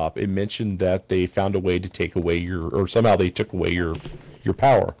GameStop, it mentioned that they found a way to take away somehow they took away your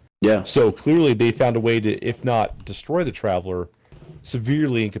power. Yeah. So clearly they found a way to, if not destroy the Traveler,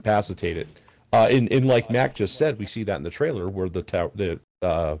 severely incapacitate it. And like Mac just said, we see that in the trailer where the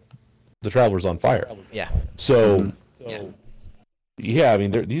Traveler's on fire. Yeah. So, I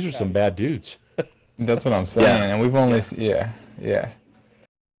mean, these are some bad dudes. That's what I'm saying, and we've only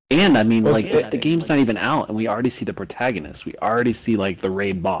And I mean, if the game's not even out, and we already see the protagonist, we already see the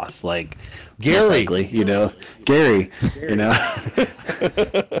raid boss, Gary, Gary,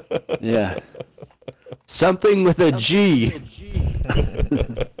 yeah, something with a G.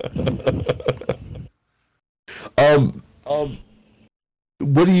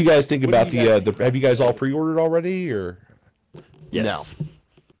 What do you guys think about the? Have you guys all pre-ordered already, or? Yes.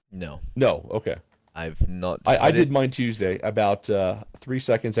 No. No. Okay. I've not. I did mine Tuesday, about 3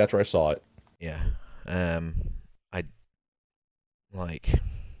 seconds after I saw it. Yeah.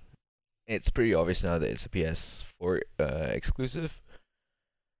 It's pretty obvious now that it's a PS4 exclusive.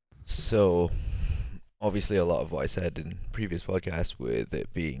 So, obviously, a lot of what I said in previous podcasts with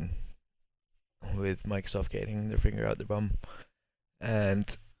it being, with Microsoft getting their finger out their bum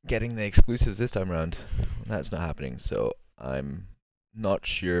and getting the exclusives this time around, that's not happening. So I'm not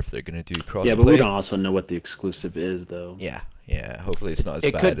sure if they're going to do crossplay. Yeah, but we don't also know what the exclusive is, though. Yeah. Yeah, hopefully it's not as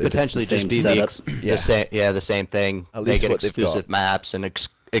It bad. could potentially just be the same thing. Make it exclusive maps and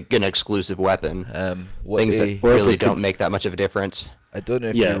an exclusive weapon. Things that really don't make that much of a difference. I don't know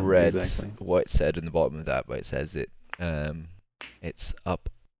if you read what it said in the bottom of that, but it says it's up.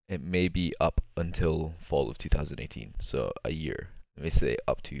 It may be up until fall of 2018, so a year. Let me say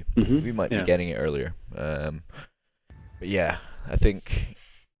up to. We might be getting it earlier. But yeah, I think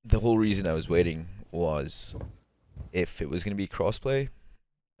the whole reason I was waiting was if it was going to be crossplay.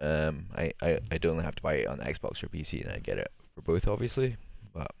 I'd only have to buy it on Xbox or PC, and I'd get it for both, obviously.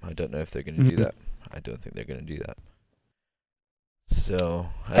 But I don't know if they're going to do that. I don't think they're going to do that. So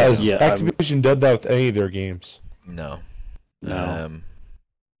has Activision done that with any of their games? No.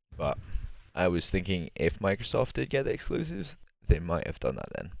 But I was thinking if Microsoft did get the exclusives, they might have done that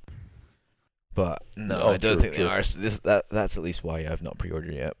then. But no, I don't think they are. So that's at least why I've not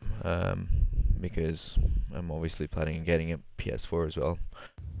pre-ordered yet. Because I'm obviously planning on getting a PS4 as well.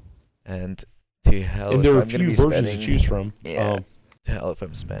 And to hell, and there are a few versions to choose from. Yeah. To hell if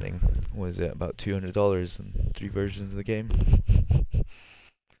I'm spending, was it about $200 and 3 versions of the game?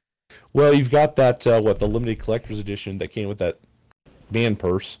 Well, you've got that the limited collector's edition that came with that man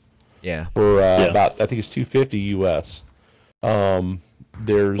purse. Yeah. For about, I think it's $250 US.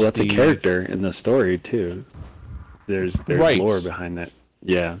 That's a character in the story too. There's lore behind that.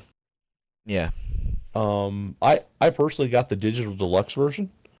 Yeah. Yeah. I personally got the digital deluxe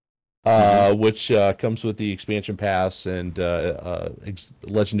version, which comes with the expansion pass and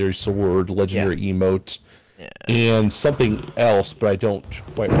legendary sword, legendary emote, and something else, but I don't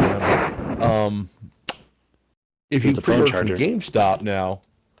quite remember. If you pre-order from GameStop now,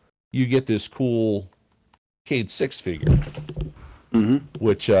 you get this cool Cade 6 figure,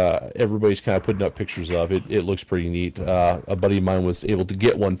 which everybody's kind of putting up pictures of. It looks pretty neat. A buddy of mine was able to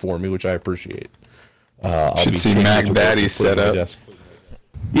get one for me, which I appreciate. Should see Mac Daddy's setup.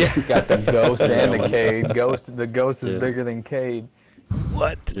 Yeah, got the ghost and the Cade. The ghost is bigger than Cade.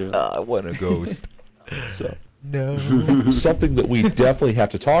 What? I want a ghost. So no. Something that we definitely have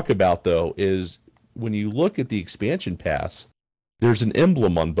to talk about though is when you look at the expansion pass, there's an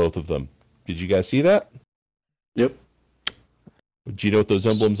emblem on both of them. Did you guys see that? Yep. Do you know what those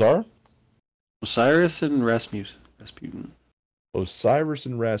emblems are? Osiris and Rasputin. Osiris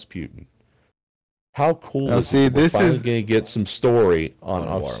and Rasputin. How cool now, is see, we're finally going to get some story on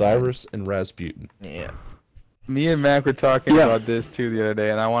Osiris and Rasputin. Yeah. Me and Mac were talking about this too the other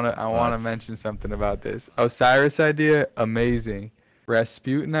day, and I want to mention something about this. Osiris idea, amazing.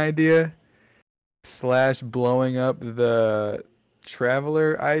 Rasputin idea / blowing up the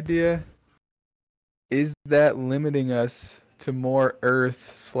Traveler idea. Is that limiting us to more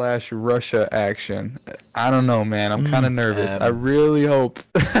Earth / Russia action? I don't know, man. I'm kind of nervous. I really hope.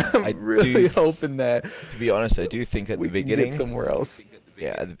 I'm really hoping that. To be honest, I do think at the beginning. Can get somewhere else.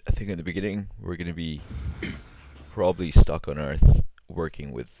 Yeah, I think at the beginning we're going to be probably stuck on Earth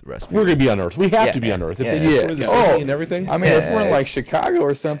working with Rasputin. We're going to be on Earth. We have to be on Earth. If they destroy the city and everything. I mean, if we're in like Chicago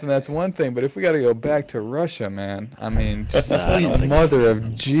or something, that's one thing. But if we got to go back to Russia, man, I mean, sweet mother of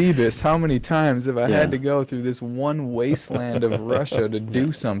Jeebus, how many times have I had to go through this one wasteland of Russia to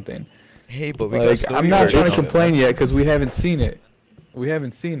do something? Hey, but I'm not trying to complain yet because we haven't seen it. We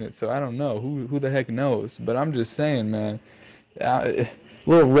haven't seen it, so I don't know. Who the heck knows? But I'm just saying, man.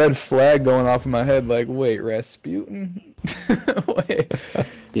 Little red flag going off in my head, like, wait, Rasputin? Wait.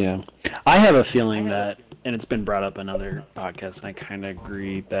 Yeah. I have a feeling that, and it's been brought up in other podcasts, and I kind of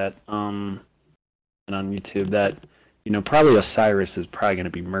agree that, and on YouTube, that, probably Osiris is probably going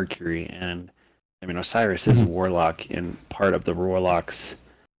to be Mercury, and, I mean, Osiris is a warlock, and part of the warlock's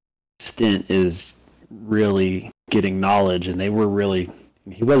stint is really getting knowledge, and he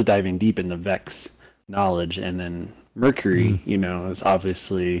was diving deep into Vex knowledge, and then Mercury, is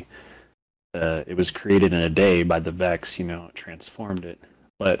obviously, it was created in a day by the Vex, it transformed it.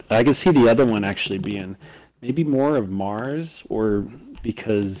 But I could see the other one actually being maybe more of Mars, or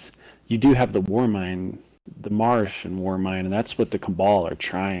because you do have the Warmind, the Martian Warmind, and that's what the Cabal are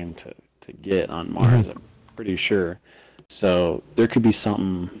trying to get on Mars, I'm pretty sure. So there could be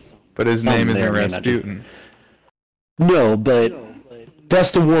something. But his name isn't Rasputin. No, but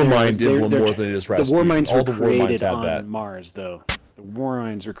that's the Warmind emblem more than it is Rasputin. The Warminds were created on Mars, though. The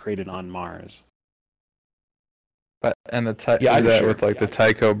Warminds were created on Mars. But and the with like the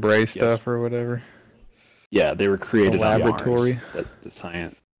Tycho Brahe stuff or whatever. Yeah, they were created on laboratory. Mars. The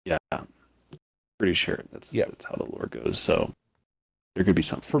science. Yeah, pretty sure that's how the lore goes. So there could be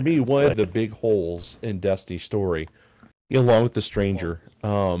something. For me, one of the big holes in Destiny's story, along with the Stranger,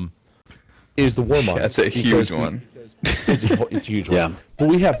 is the war mines. That's a huge one. It's a huge one. Yeah. But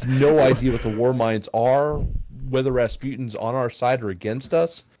we have no idea what the war mines are, whether Rasputin's on our side or against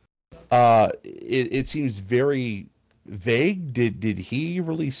us. It seems very vague. Did he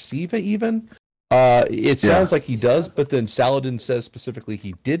release Siva even? It sounds like he does, but then Saladin says specifically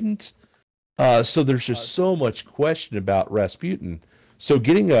he didn't. So there's just so much question about Rasputin. So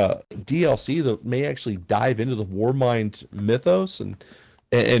getting a DLC that may actually dive into the Warmind mythos and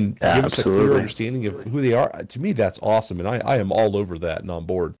give us a clear understanding of who they are, to me that's awesome, and I am all over that and on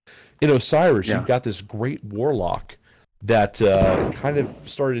board. In Osiris, you've got this great warlock that kind of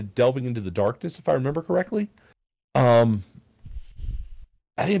started delving into the darkness, if I remember correctly. I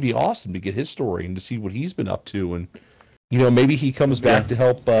think it'd be awesome to get his story and to see what he's been up to, and maybe he comes back to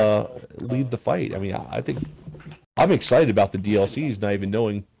help lead the fight. I mean, I think I'm excited about the DLCs, not even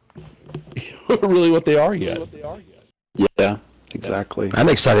knowing really what they are yet. Yeah, exactly. I'm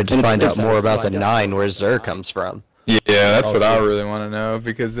excited to find out more about the 9, where Xur comes from. Yeah, that's what I really want to know,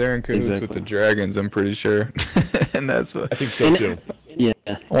 because they're in cahoots with the dragons, I'm pretty sure. And that's what I think so too. Yeah,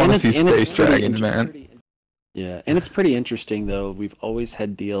 I want to see space dragons, man. Yeah, and it's pretty interesting though. We've always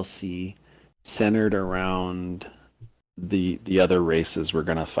had DLC centered around the other races we're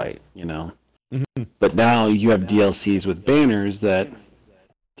gonna fight, Mm-hmm. But now you have DLCs with banners that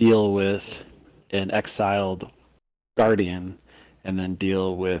deal with an exiled guardian, and then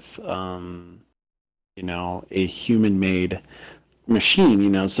deal with a human-made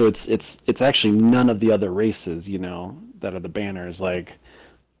machine. So it's actually none of the other races, that are the banners, like,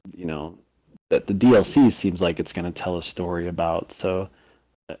 that the DLC seems like it's going to tell a story about. So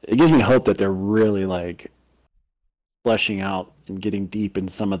it gives me hope that they're really like fleshing out and getting deep in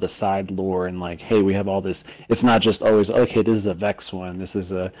some of the side lore, and like, hey, we have all this. It's not just always, okay, this is a Vex one, this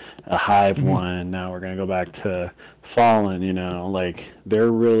is a Hive one, now we're going to go back to Fallen, like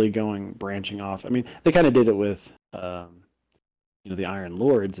they're really branching off. I mean, they kind of did it with the Iron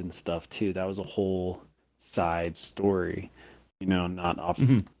Lords and stuff too. That was a whole side story, not off.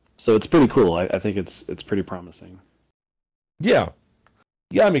 So it's pretty cool. I think it's pretty promising. Yeah,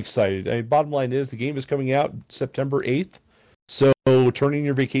 I'm excited. Bottom line is the game is coming out September 8th, so turn in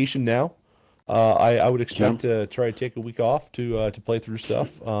your vacation now. I would expect to try to take a week off to play through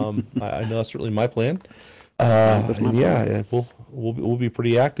stuff. I know that's certainly my plan. That's my plan. We'll be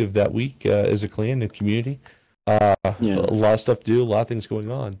pretty active that week as a clan and community. A lot of stuff to do, a lot of things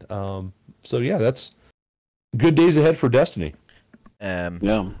going on. So yeah, that's good days ahead for Destiny.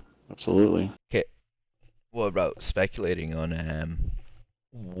 Yeah, absolutely. Okay, what about speculating on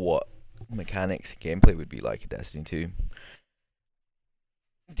what mechanics and gameplay would be like in Destiny 2?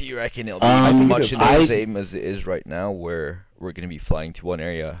 Do you reckon it'll be much the same as it is right now, where we're going to be flying to one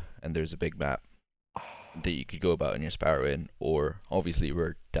area and there's a big map that you could go about in your Sparrow in, or obviously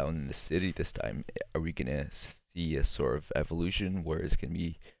we're down in the city this time? Are we going to see a sort of evolution where it's going to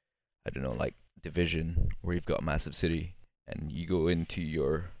be, I don't know, like Division, where you've got a massive city and you go into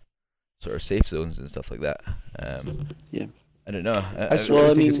your sort of safe zones and stuff like that? I don't know. I think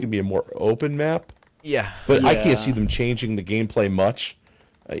it's going to be a more open map. Yeah. But I can't see them changing the gameplay much.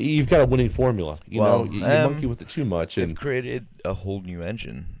 You've got a winning formula. You monkey with it too much. They've created a whole new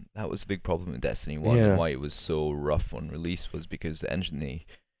engine. That was the big problem with Destiny 1, and why it was so rough on release was because the engine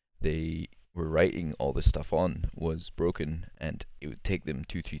they were writing all this stuff on was broken, and it would take them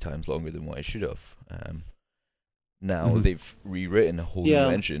 2-3 times longer than what it should have. Now they've rewritten a whole new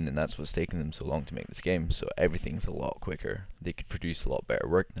engine, and that's what's taken them so long to make this game. So everything's a lot quicker. They could produce a lot better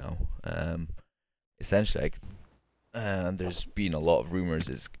work now. Essentially, there's been a lot of rumors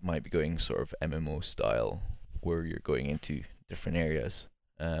it might be going sort of MMO style, where you're going into different areas.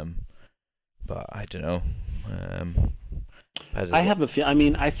 But I don't know. I have a feel. I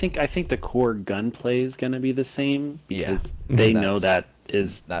mean, I think the core gunplay is going to be the same, because they know that's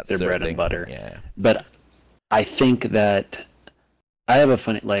their bread and butter. Yeah. But I think that I have a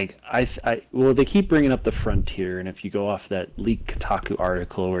funny, they keep bringing up the Frontier, and if you go off that leaked Kotaku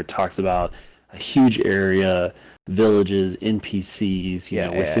article where it talks about a huge area, villages, NPCs,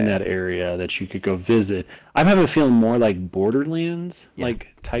 within that area that you could go visit, I'm having a feeling more like Borderlands,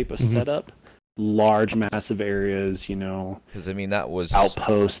 type of setup. Large, massive areas, Because that was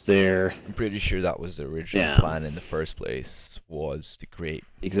outpost there. I'm pretty sure that was the original plan in the first place, was to create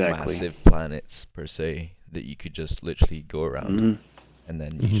massive planets per se that you could just literally go around, and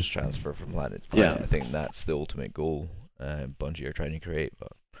then you just transfer from planet to planet. I think that's the ultimate goal Bungie are trying to create,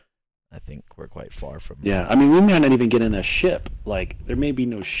 but I think we're quite far from. Yeah, I mean, we might not even get in a ship. Like, there may be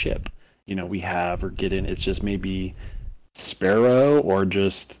no ship, we have or get in. It's just maybe Sparrow or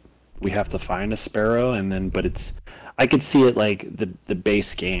just we have to find a sparrow, and then I could see it like the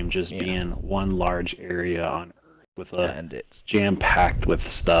base game just being one large area on Earth with it's jam packed with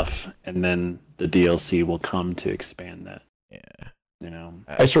stuff, and then the DLC will come to expand that. Yeah. You know,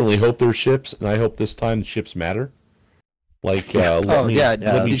 I certainly hope there's ships, and I hope this time the ships matter. Like,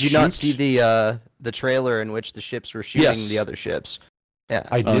 did you not see the trailer in which the ships were shooting the other ships? Yeah,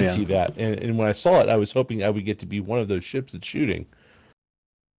 I did see that, and when I saw it, I was hoping I would get to be one of those ships that's shooting.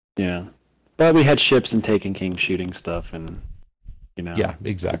 Yeah, but we had ships and Taken King shooting stuff, and you know. Yeah,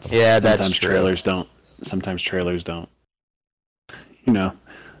 exactly. Yeah, that's true. Sometimes trailers don't. You know,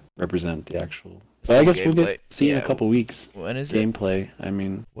 represent the actual. But I guess we'll get see in a couple weeks. When is gameplay? I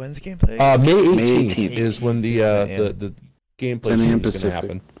mean, when's the gameplay? May 18th is when the gameplay is going to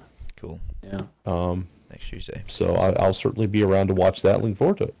happen. Cool. Yeah. Next Tuesday. So I'll certainly be around to watch that. Looking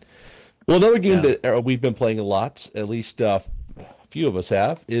forward to it. Well, another game that we've been playing a lot, at least a few of us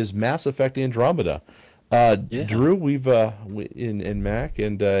have, is Mass Effect Andromeda. Drew, we've in Mac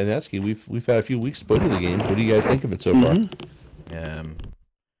and Esky, we've had a few weeks put into the game. What do you guys think of it so far?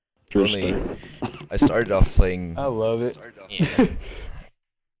 I started off playing. I love it.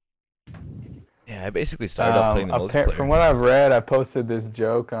 Yeah, I basically started off playing the multiplayer. From what I've read, I posted this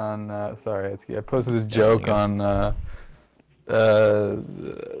joke on. I posted this joke on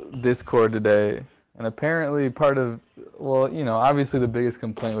Discord today, and apparently obviously the biggest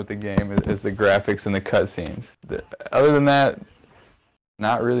complaint with the game is the graphics and the cutscenes. Other than that,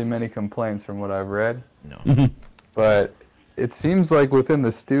 not really many complaints from what I've read. No. But it seems like within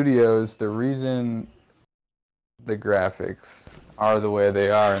the studios, the reason the graphics are the way they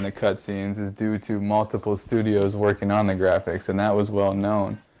are in the cutscenes is due to multiple studios working on the graphics, and that was well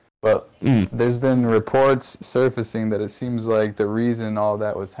known. But there's been reports surfacing that it seems like the reason all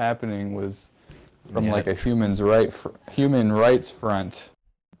that was happening was from like a human rights front,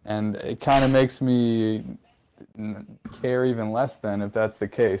 and it kind of makes me care even less then if that's the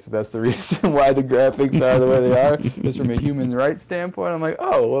case. If that's the reason why the graphics are the way they are, is from a human rights standpoint. I'm like,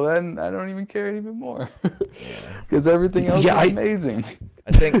 oh, well then I don't even care even more, because everything else is amazing.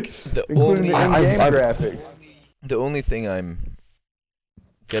 I think the only in-game graphics. The only thing I'm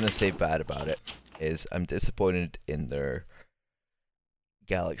gonna say bad about it is I'm disappointed in their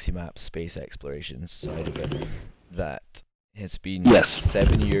galaxy map space exploration side of it. That it's been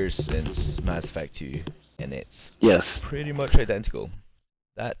 7 years since Mass Effect 2. And it's pretty much identical.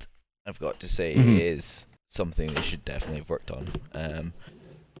 That, I've got to say, is something they should definitely have worked on.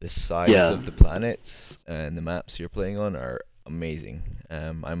 The size of the planets and the maps you're playing on are amazing.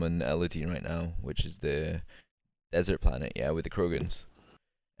 I'm on Elodine right now, which is the desert planet, with the Krogans.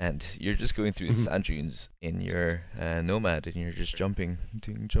 And you're just going through the sand dunes in your Nomad, and you're just doing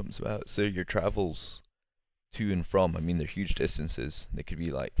jumps about. So your travels to and from, they're huge distances. They could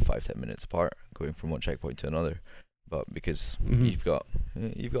be like 5-10 minutes apart, going from one checkpoint to another. But because you've got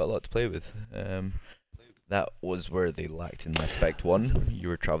a lot to play with, that was where they lacked in Mass Effect 1. You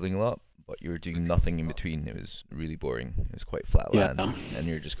were traveling a lot, but you were doing nothing in between. It was really boring. It was quite flat land, and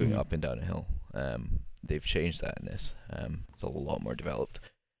you're just going up and down a hill. They've changed that in this. It's a lot more developed.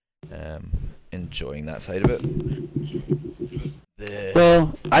 Enjoying that side of it.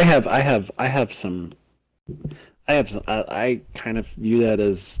 Well, I kind of view that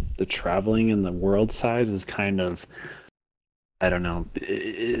as the traveling and the world size is kind of, I don't know,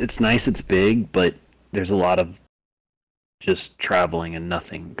 it's nice, it's big, but there's a lot of just traveling and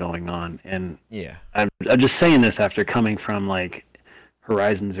nothing going on. And I'm just saying this after coming from like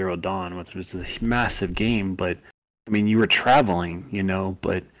Horizon Zero Dawn, which was a massive game, but you were traveling,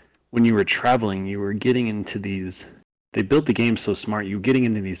 but when you were traveling, you were getting into these. They built the game so smart. You were getting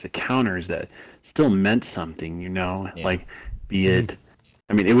into these encounters that still meant something, like be it.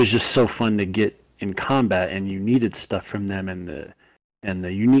 It was just so fun to get in combat, and you needed stuff from them, and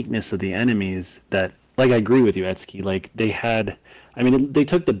the uniqueness of the enemies. That, like, I agree with you, Etsky. Like they had, they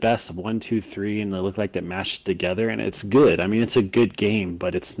took the best of 1, 2, 3, and they looked like they mashed it together, and it's good. It's a good game,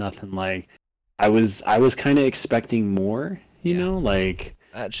 but it's nothing like. I was kind of expecting more, like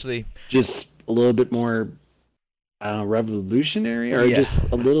actually just a little bit more. Revolutionary, or just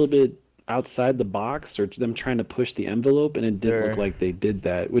a little bit outside the box, or them trying to push the envelope, and it didn't look like they did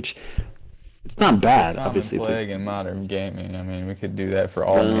that, which it's not bad. Obviously, it's a plague in modern gaming. We could do that for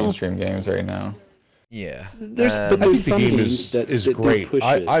all mainstream games right now. Yeah, there's I think the game is great.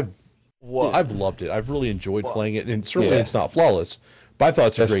 I've loved it. I've really enjoyed playing it, and certainly it's not flawless, but I thought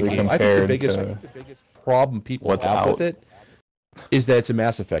it's a great game. I think the biggest problem people have with it is that it's a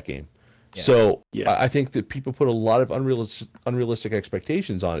Mass Effect game. Yeah. So I think that people put a lot of unrealistic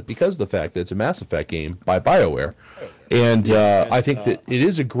expectations on it because of the fact that it's a Mass Effect game by BioWare. And I think that it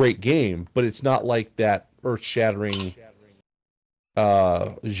is a great game, but it's not like that earth-shattering,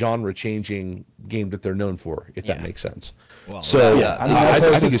 genre-changing game that they're known for, if that makes sense. Well, so I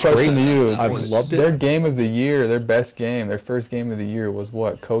think it's great. To you. I've loved it. Their game of the year, their best game, their first game of the year was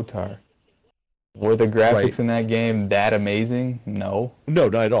what? KOTOR. Were the graphics in that game that amazing? No. No,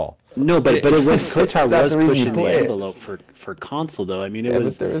 not at all. No, but it was KOTOR was pushing the envelope for console though. I mean, it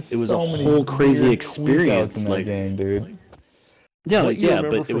was a whole crazy experience in that game, dude. Yeah, what you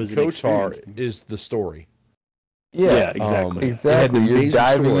remember from KOTOR is the story. Yeah, exactly. Exactly. You're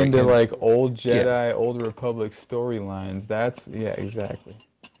diving into like old Jedi, Old Republic storylines. That's exactly.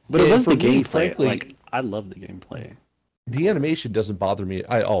 But it was the gameplay. Frankly, like I love the gameplay. The animation doesn't bother me.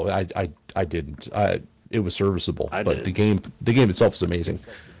 I didn't. It was serviceable, but the game itself is amazing.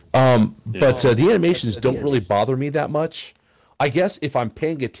 But the animations don't really bother me that much. I guess if I'm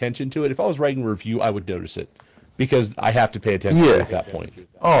paying attention to it, if I was writing a review, I would notice it because I have to pay attention to it at that point.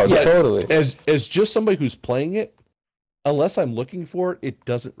 Oh, totally. As just somebody who's playing it, unless I'm looking for it, it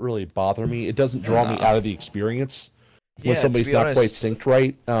doesn't really bother me. It doesn't draw me out of the experience. When somebody's not quite synced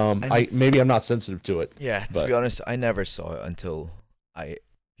right, maybe I'm not sensitive to it. Yeah, to be honest, I never saw it until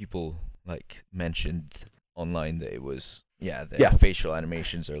people like mentioned online that it was the facial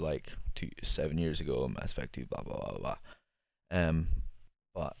animations are like 7 years ago, Mass Effect 2, blah blah blah blah.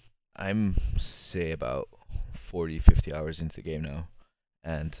 But I'm say about 40-50 hours into the game now,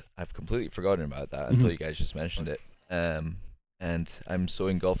 and I've completely forgotten about that until you guys just mentioned it. And I'm so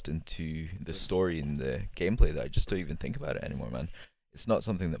engulfed into the story and the gameplay that I just don't even think about it anymore, man. It's not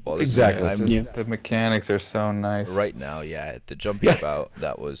something that bothers me. Exactly. The mechanics are so nice. Right now, the jumping about,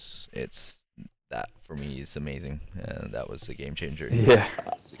 that for me is amazing. And that was a game changer. Yeah.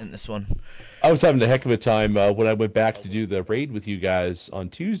 In this one. I was having a heck of a time when I went back to do the raid with you guys on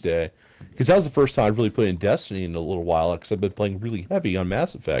Tuesday, because that was the first time I've really put in Destiny in a little while, because I've been playing really heavy on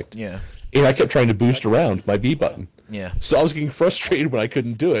Mass Effect. Yeah. And I kept trying to boost around my B button. Yeah. So I was getting frustrated when I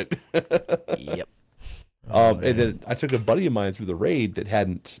couldn't do it. Yep. And then I took a buddy of mine through the raid that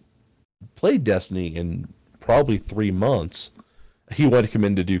hadn't played Destiny in probably 3 months. He wanted to come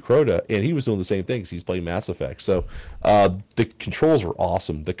in to do Crota, and he was doing the same thing because he's playing Mass Effect. So the controls are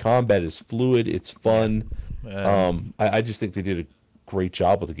awesome. The combat is fluid. It's fun. I just think they did a great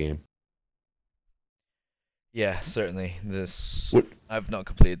job with the game. Yeah, certainly. I've not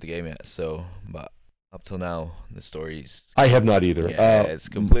completed the game yet, but up till now, the story's... I have not either. Yeah, it's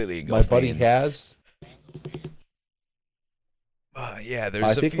completely engulfed. My buddy has. There's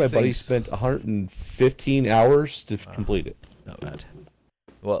I think my buddy spent 115 hours to complete it. Not bad.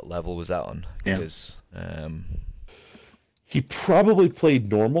 What level was that on? Because, he probably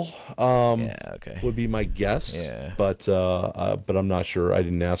played normal. Okay. Would be my guess. Yeah. But I'm not sure. I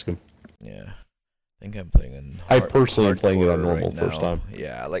didn't ask him. Yeah. I think I'm playing on I personally am playing it on normal first time.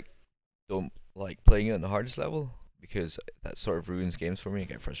 Yeah, don't like playing it on the hardest level because that sort of ruins games for me. I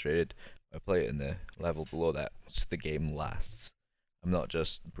get frustrated. I play it in the level below that, so the game lasts. I'm not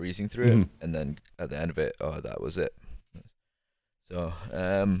just breezing through it and then at the end of it, that was it. So,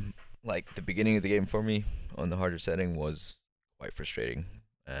 the beginning of the game for me on the harder setting was quite frustrating.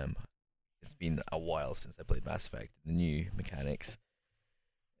 It's been a while since I played Mass Effect. The new mechanics,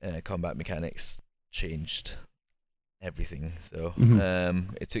 combat mechanics, changed everything. So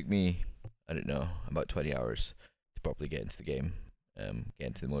it took me, I don't know, about 20 hours to properly get into the game, get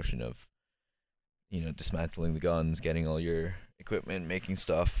into the motion of, dismantling the guns, getting all your equipment, making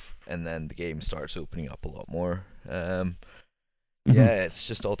stuff, and then the game starts opening up a lot more. Yeah, it's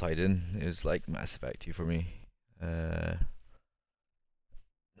just all tied in. It was like Mass Effect 2 for me.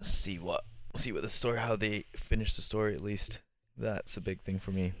 See what the story, how they finish the story at least. That's a big thing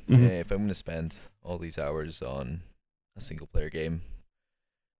for me. If I'm going to spend all these hours on a single player game,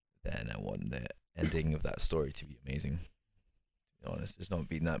 then I want the ending of that story to be amazing. To be honest, there's not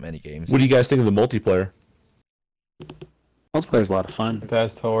been that many games. What do you guys think of the multiplayer? Multiplayer's a lot of fun.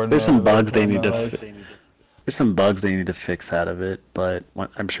 There's some bugs they need to. There's some bugs they need to fix out of it, but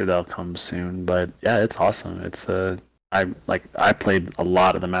I'm sure they'll come soon. But yeah, it's awesome. It's I played a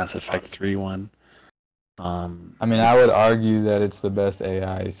lot of the Mass Effect 3 one. I would argue that it's the best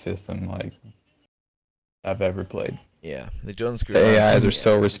AI system I've ever played. Yeah, they don't screw The AIs are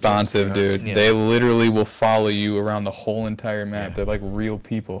so responsive, dude. Yeah. They literally will follow you around the whole entire map. Yeah. They're like real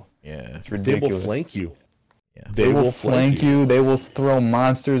people. Yeah, it's ridiculous. They will flank you. Yeah. They will flank you. They will throw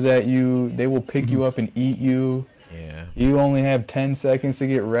monsters at you. They will pick you up and eat you. Yeah. You only have 10 seconds to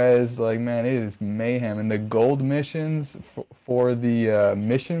get rezzed. Like, man, it is mayhem. And the gold missions for the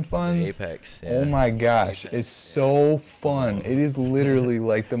mission funds. The Apex. Yeah. Oh my gosh, it's so fun. It is literally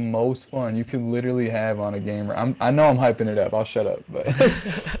like the most fun you could literally have on a gamer. I know I'm hyping it up. I'll shut up. But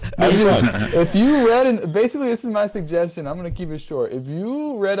if you read, basically this is my suggestion. I'm gonna keep it short. If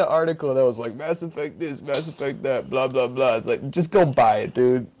you read an article that was like Mass Effect this, Mass Effect that, blah blah blah, it's like just go buy it,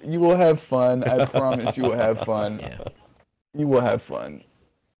 dude. You will have fun. I promise you will have fun. Yeah. You will have fun.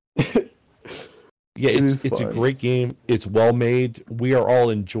 Yeah, it's a great game. It's well made. We are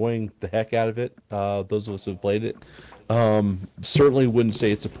all enjoying the heck out of it. Those of us who have played it. Certainly wouldn't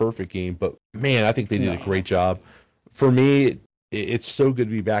say it's a perfect game, but man, I think they did a great job. For me, it's so good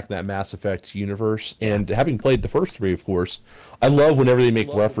to be back in that Mass Effect universe. And having played the first 3, of course, I love whenever they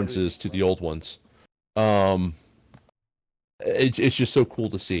make references to the old ones. It's just so cool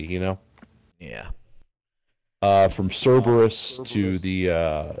to see, you know? Yeah. From Cerberus to the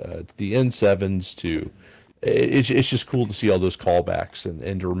N7s to, it's just cool to see all those callbacks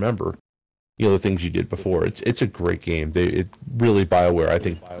and to remember, you know, the things you did before. It's a great game. BioWare, I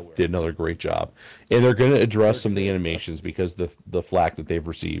think, did another great job, and they're going to address some of the animations because the flack that they've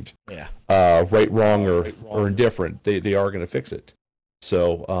received. Yeah. Right, wrong, or indifferent, they are going to fix it.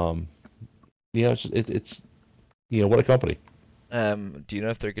 So, it's you know, what a company. Do you know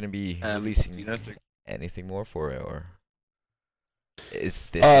if they're going to be releasing anything more for it, or is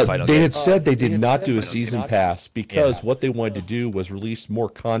this the final they game? had said they did not do a season pass because what they wanted to do was release more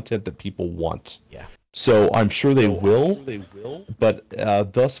content that people want. Yeah. So I'm sure they will, but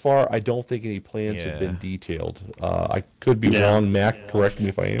thus far I don't think any plans have been detailed. I could be wrong. Mac, correct me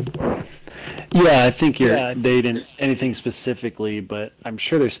if I am. Yeah, I think they didn't anything specifically, but I'm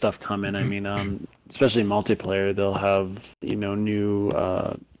sure there's stuff coming. I mean, especially multiplayer, they'll have, you know, new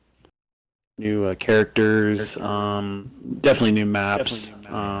characters, definitely new maps,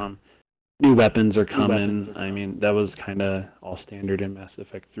 new weapons are coming. I mean, that was kind of all standard in Mass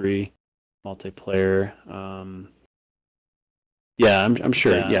Effect 3 multiplayer. I'm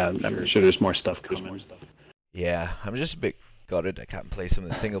sure. I'm sure there's more stuff coming. Yeah, I'm just a bit gutted I can't play some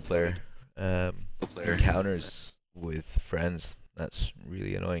of the single player encounters with friends. That's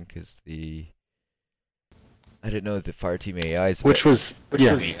really annoying because I didn't know the Fireteam AI is which was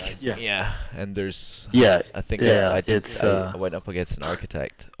weak. Yeah, and there's I think I went up against an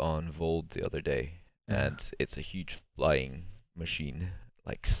architect on Vold the other day, and it's a huge flying machine,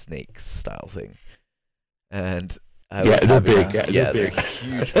 like snake style thing, and they're big. They're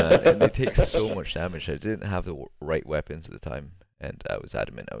huge, man, and they take so much damage. I didn't have the right weapons at the time, and I was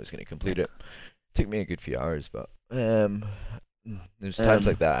adamant I was going to complete it. Took me a good few hours, but there's times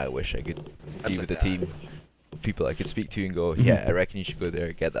like that I wish I could be with a team. People I could speak to and go, yeah, I reckon you should go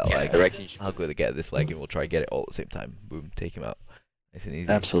there, get that leg. I'll go to get this leg, and we'll try to get it all at the same time. Boom, take him out. Nice and easy.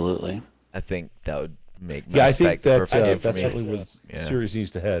 Absolutely. I think that would make I think that perfect game for that's me. certainly what series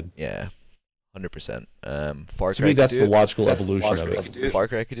needs to head. Yeah, 100%. Far Cry to me, that's the logical evolution of it. Far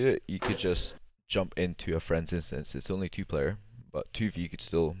Cry could do it. You could just jump into a friend's instance. It's only 2-player, but 2 of you could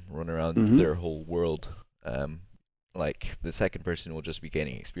still run around their whole world. Like the second person will just be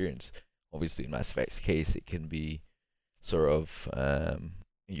gaining experience. Obviously, in Mass Effect's case, it can be sort of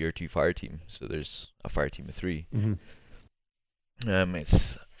your 2 fire team. So there's a fire team of 3.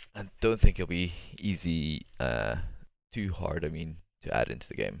 I don't think it'll be easy, too hard. I mean, to add into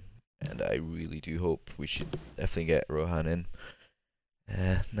the game, and I really do hope we should definitely get Rohan in.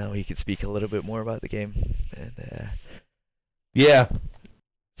 Now he can speak a little bit more about the game, and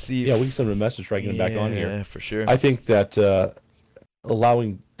see. We can send him a message try to get him back on here. Yeah, for sure. I think that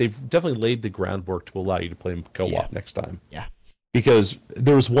they've definitely laid the groundwork to allow you to play co-op next time. Yeah. Because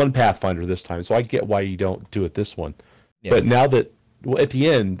there was one Pathfinder this time, so I get why you don't do it this one. Yeah. But now that at the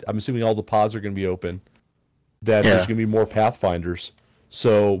end, I'm assuming all the pods are going to be open, that there's going to be more Pathfinders.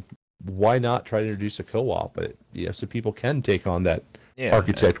 So why not try to introduce a co-op? So people can take on that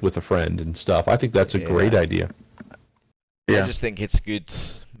architect with a friend and stuff. I think that's a great idea. I just think it's a good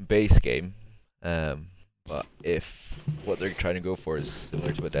base game. But if what they're trying to go for is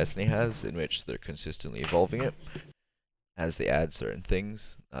similar to what Destiny has, in which they're consistently evolving it as they add certain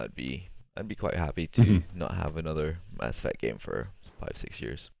things, I'd be quite happy to not have another Mass Effect game for 5-6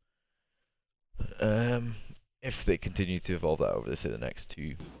 years. If they continue to evolve that over, say, the next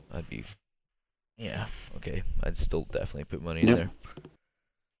 2, I'd be okay. I'd still definitely put money in there.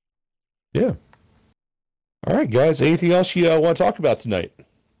 Yeah. All right, guys. Anything else you want to talk about tonight?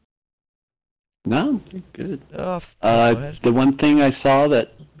 No, good. The one thing I saw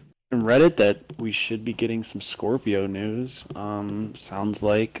that in Reddit that we should be getting some Scorpio news. Sounds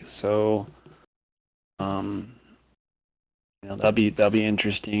like so. that'll be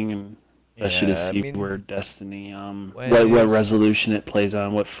interesting, and especially to see where Destiny, what resolution it plays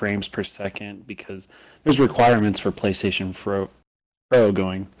on, what frames per second, because there's requirements for PlayStation Pro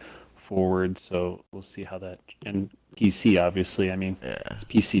going forward. So we'll see how that, and PC obviously. I mean,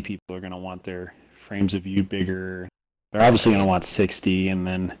 PC people are going to want their frames of view bigger. They're obviously going to want 60,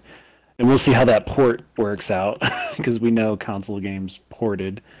 and we'll see how that port works out, because we know console games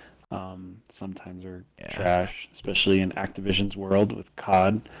ported sometimes are trash, especially in Activision's world with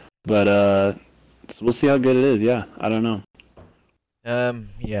COD. But so we'll see how good it is. Yeah, I don't know. I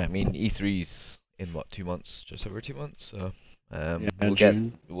mean E3's in 2 months, just over 2 months. So we'll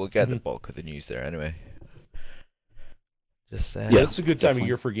get the bulk of the news there anyway. Just it's a good time of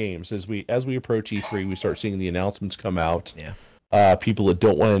year for games. As we approach E3, we start seeing the announcements come out. Yeah. People that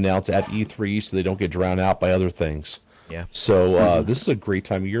don't want to announce at E3 so they don't get drowned out by other things. Yeah. So this is a great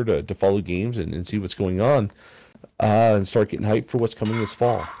time of year to follow games and see what's going on, and start getting hyped for what's coming this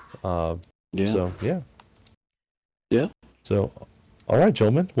fall. So yeah. So, all right,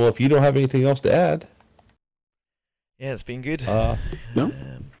 gentlemen. Well, if you don't have anything else to add. Yeah, it's been good. No.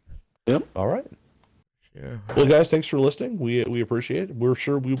 Yep. All right. Sure. Well, guys, thanks for listening. We appreciate it. We're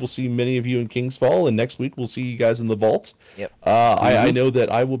sure we will see many of you in Kings Fall, and next week we'll see you guys in the vaults. Yep. I know that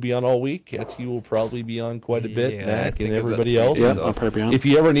I will be on all week. Etsy will probably be on quite a bit. Mac and everybody else. Yeah, I'll probably be on. If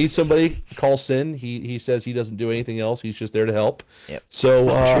you ever need somebody, call Sin. He says he doesn't do anything else. He's just there to help. Yep.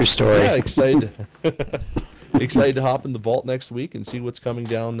 So true story. Yeah, excited. Excited to hop in the vault next week and see what's coming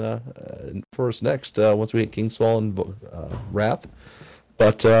down for us next once we hit Kings Fall and Wrath.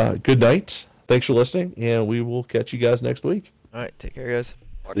 But good night. Thanks for listening, and we will catch you guys next week. All right, take care, guys.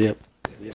 Yep.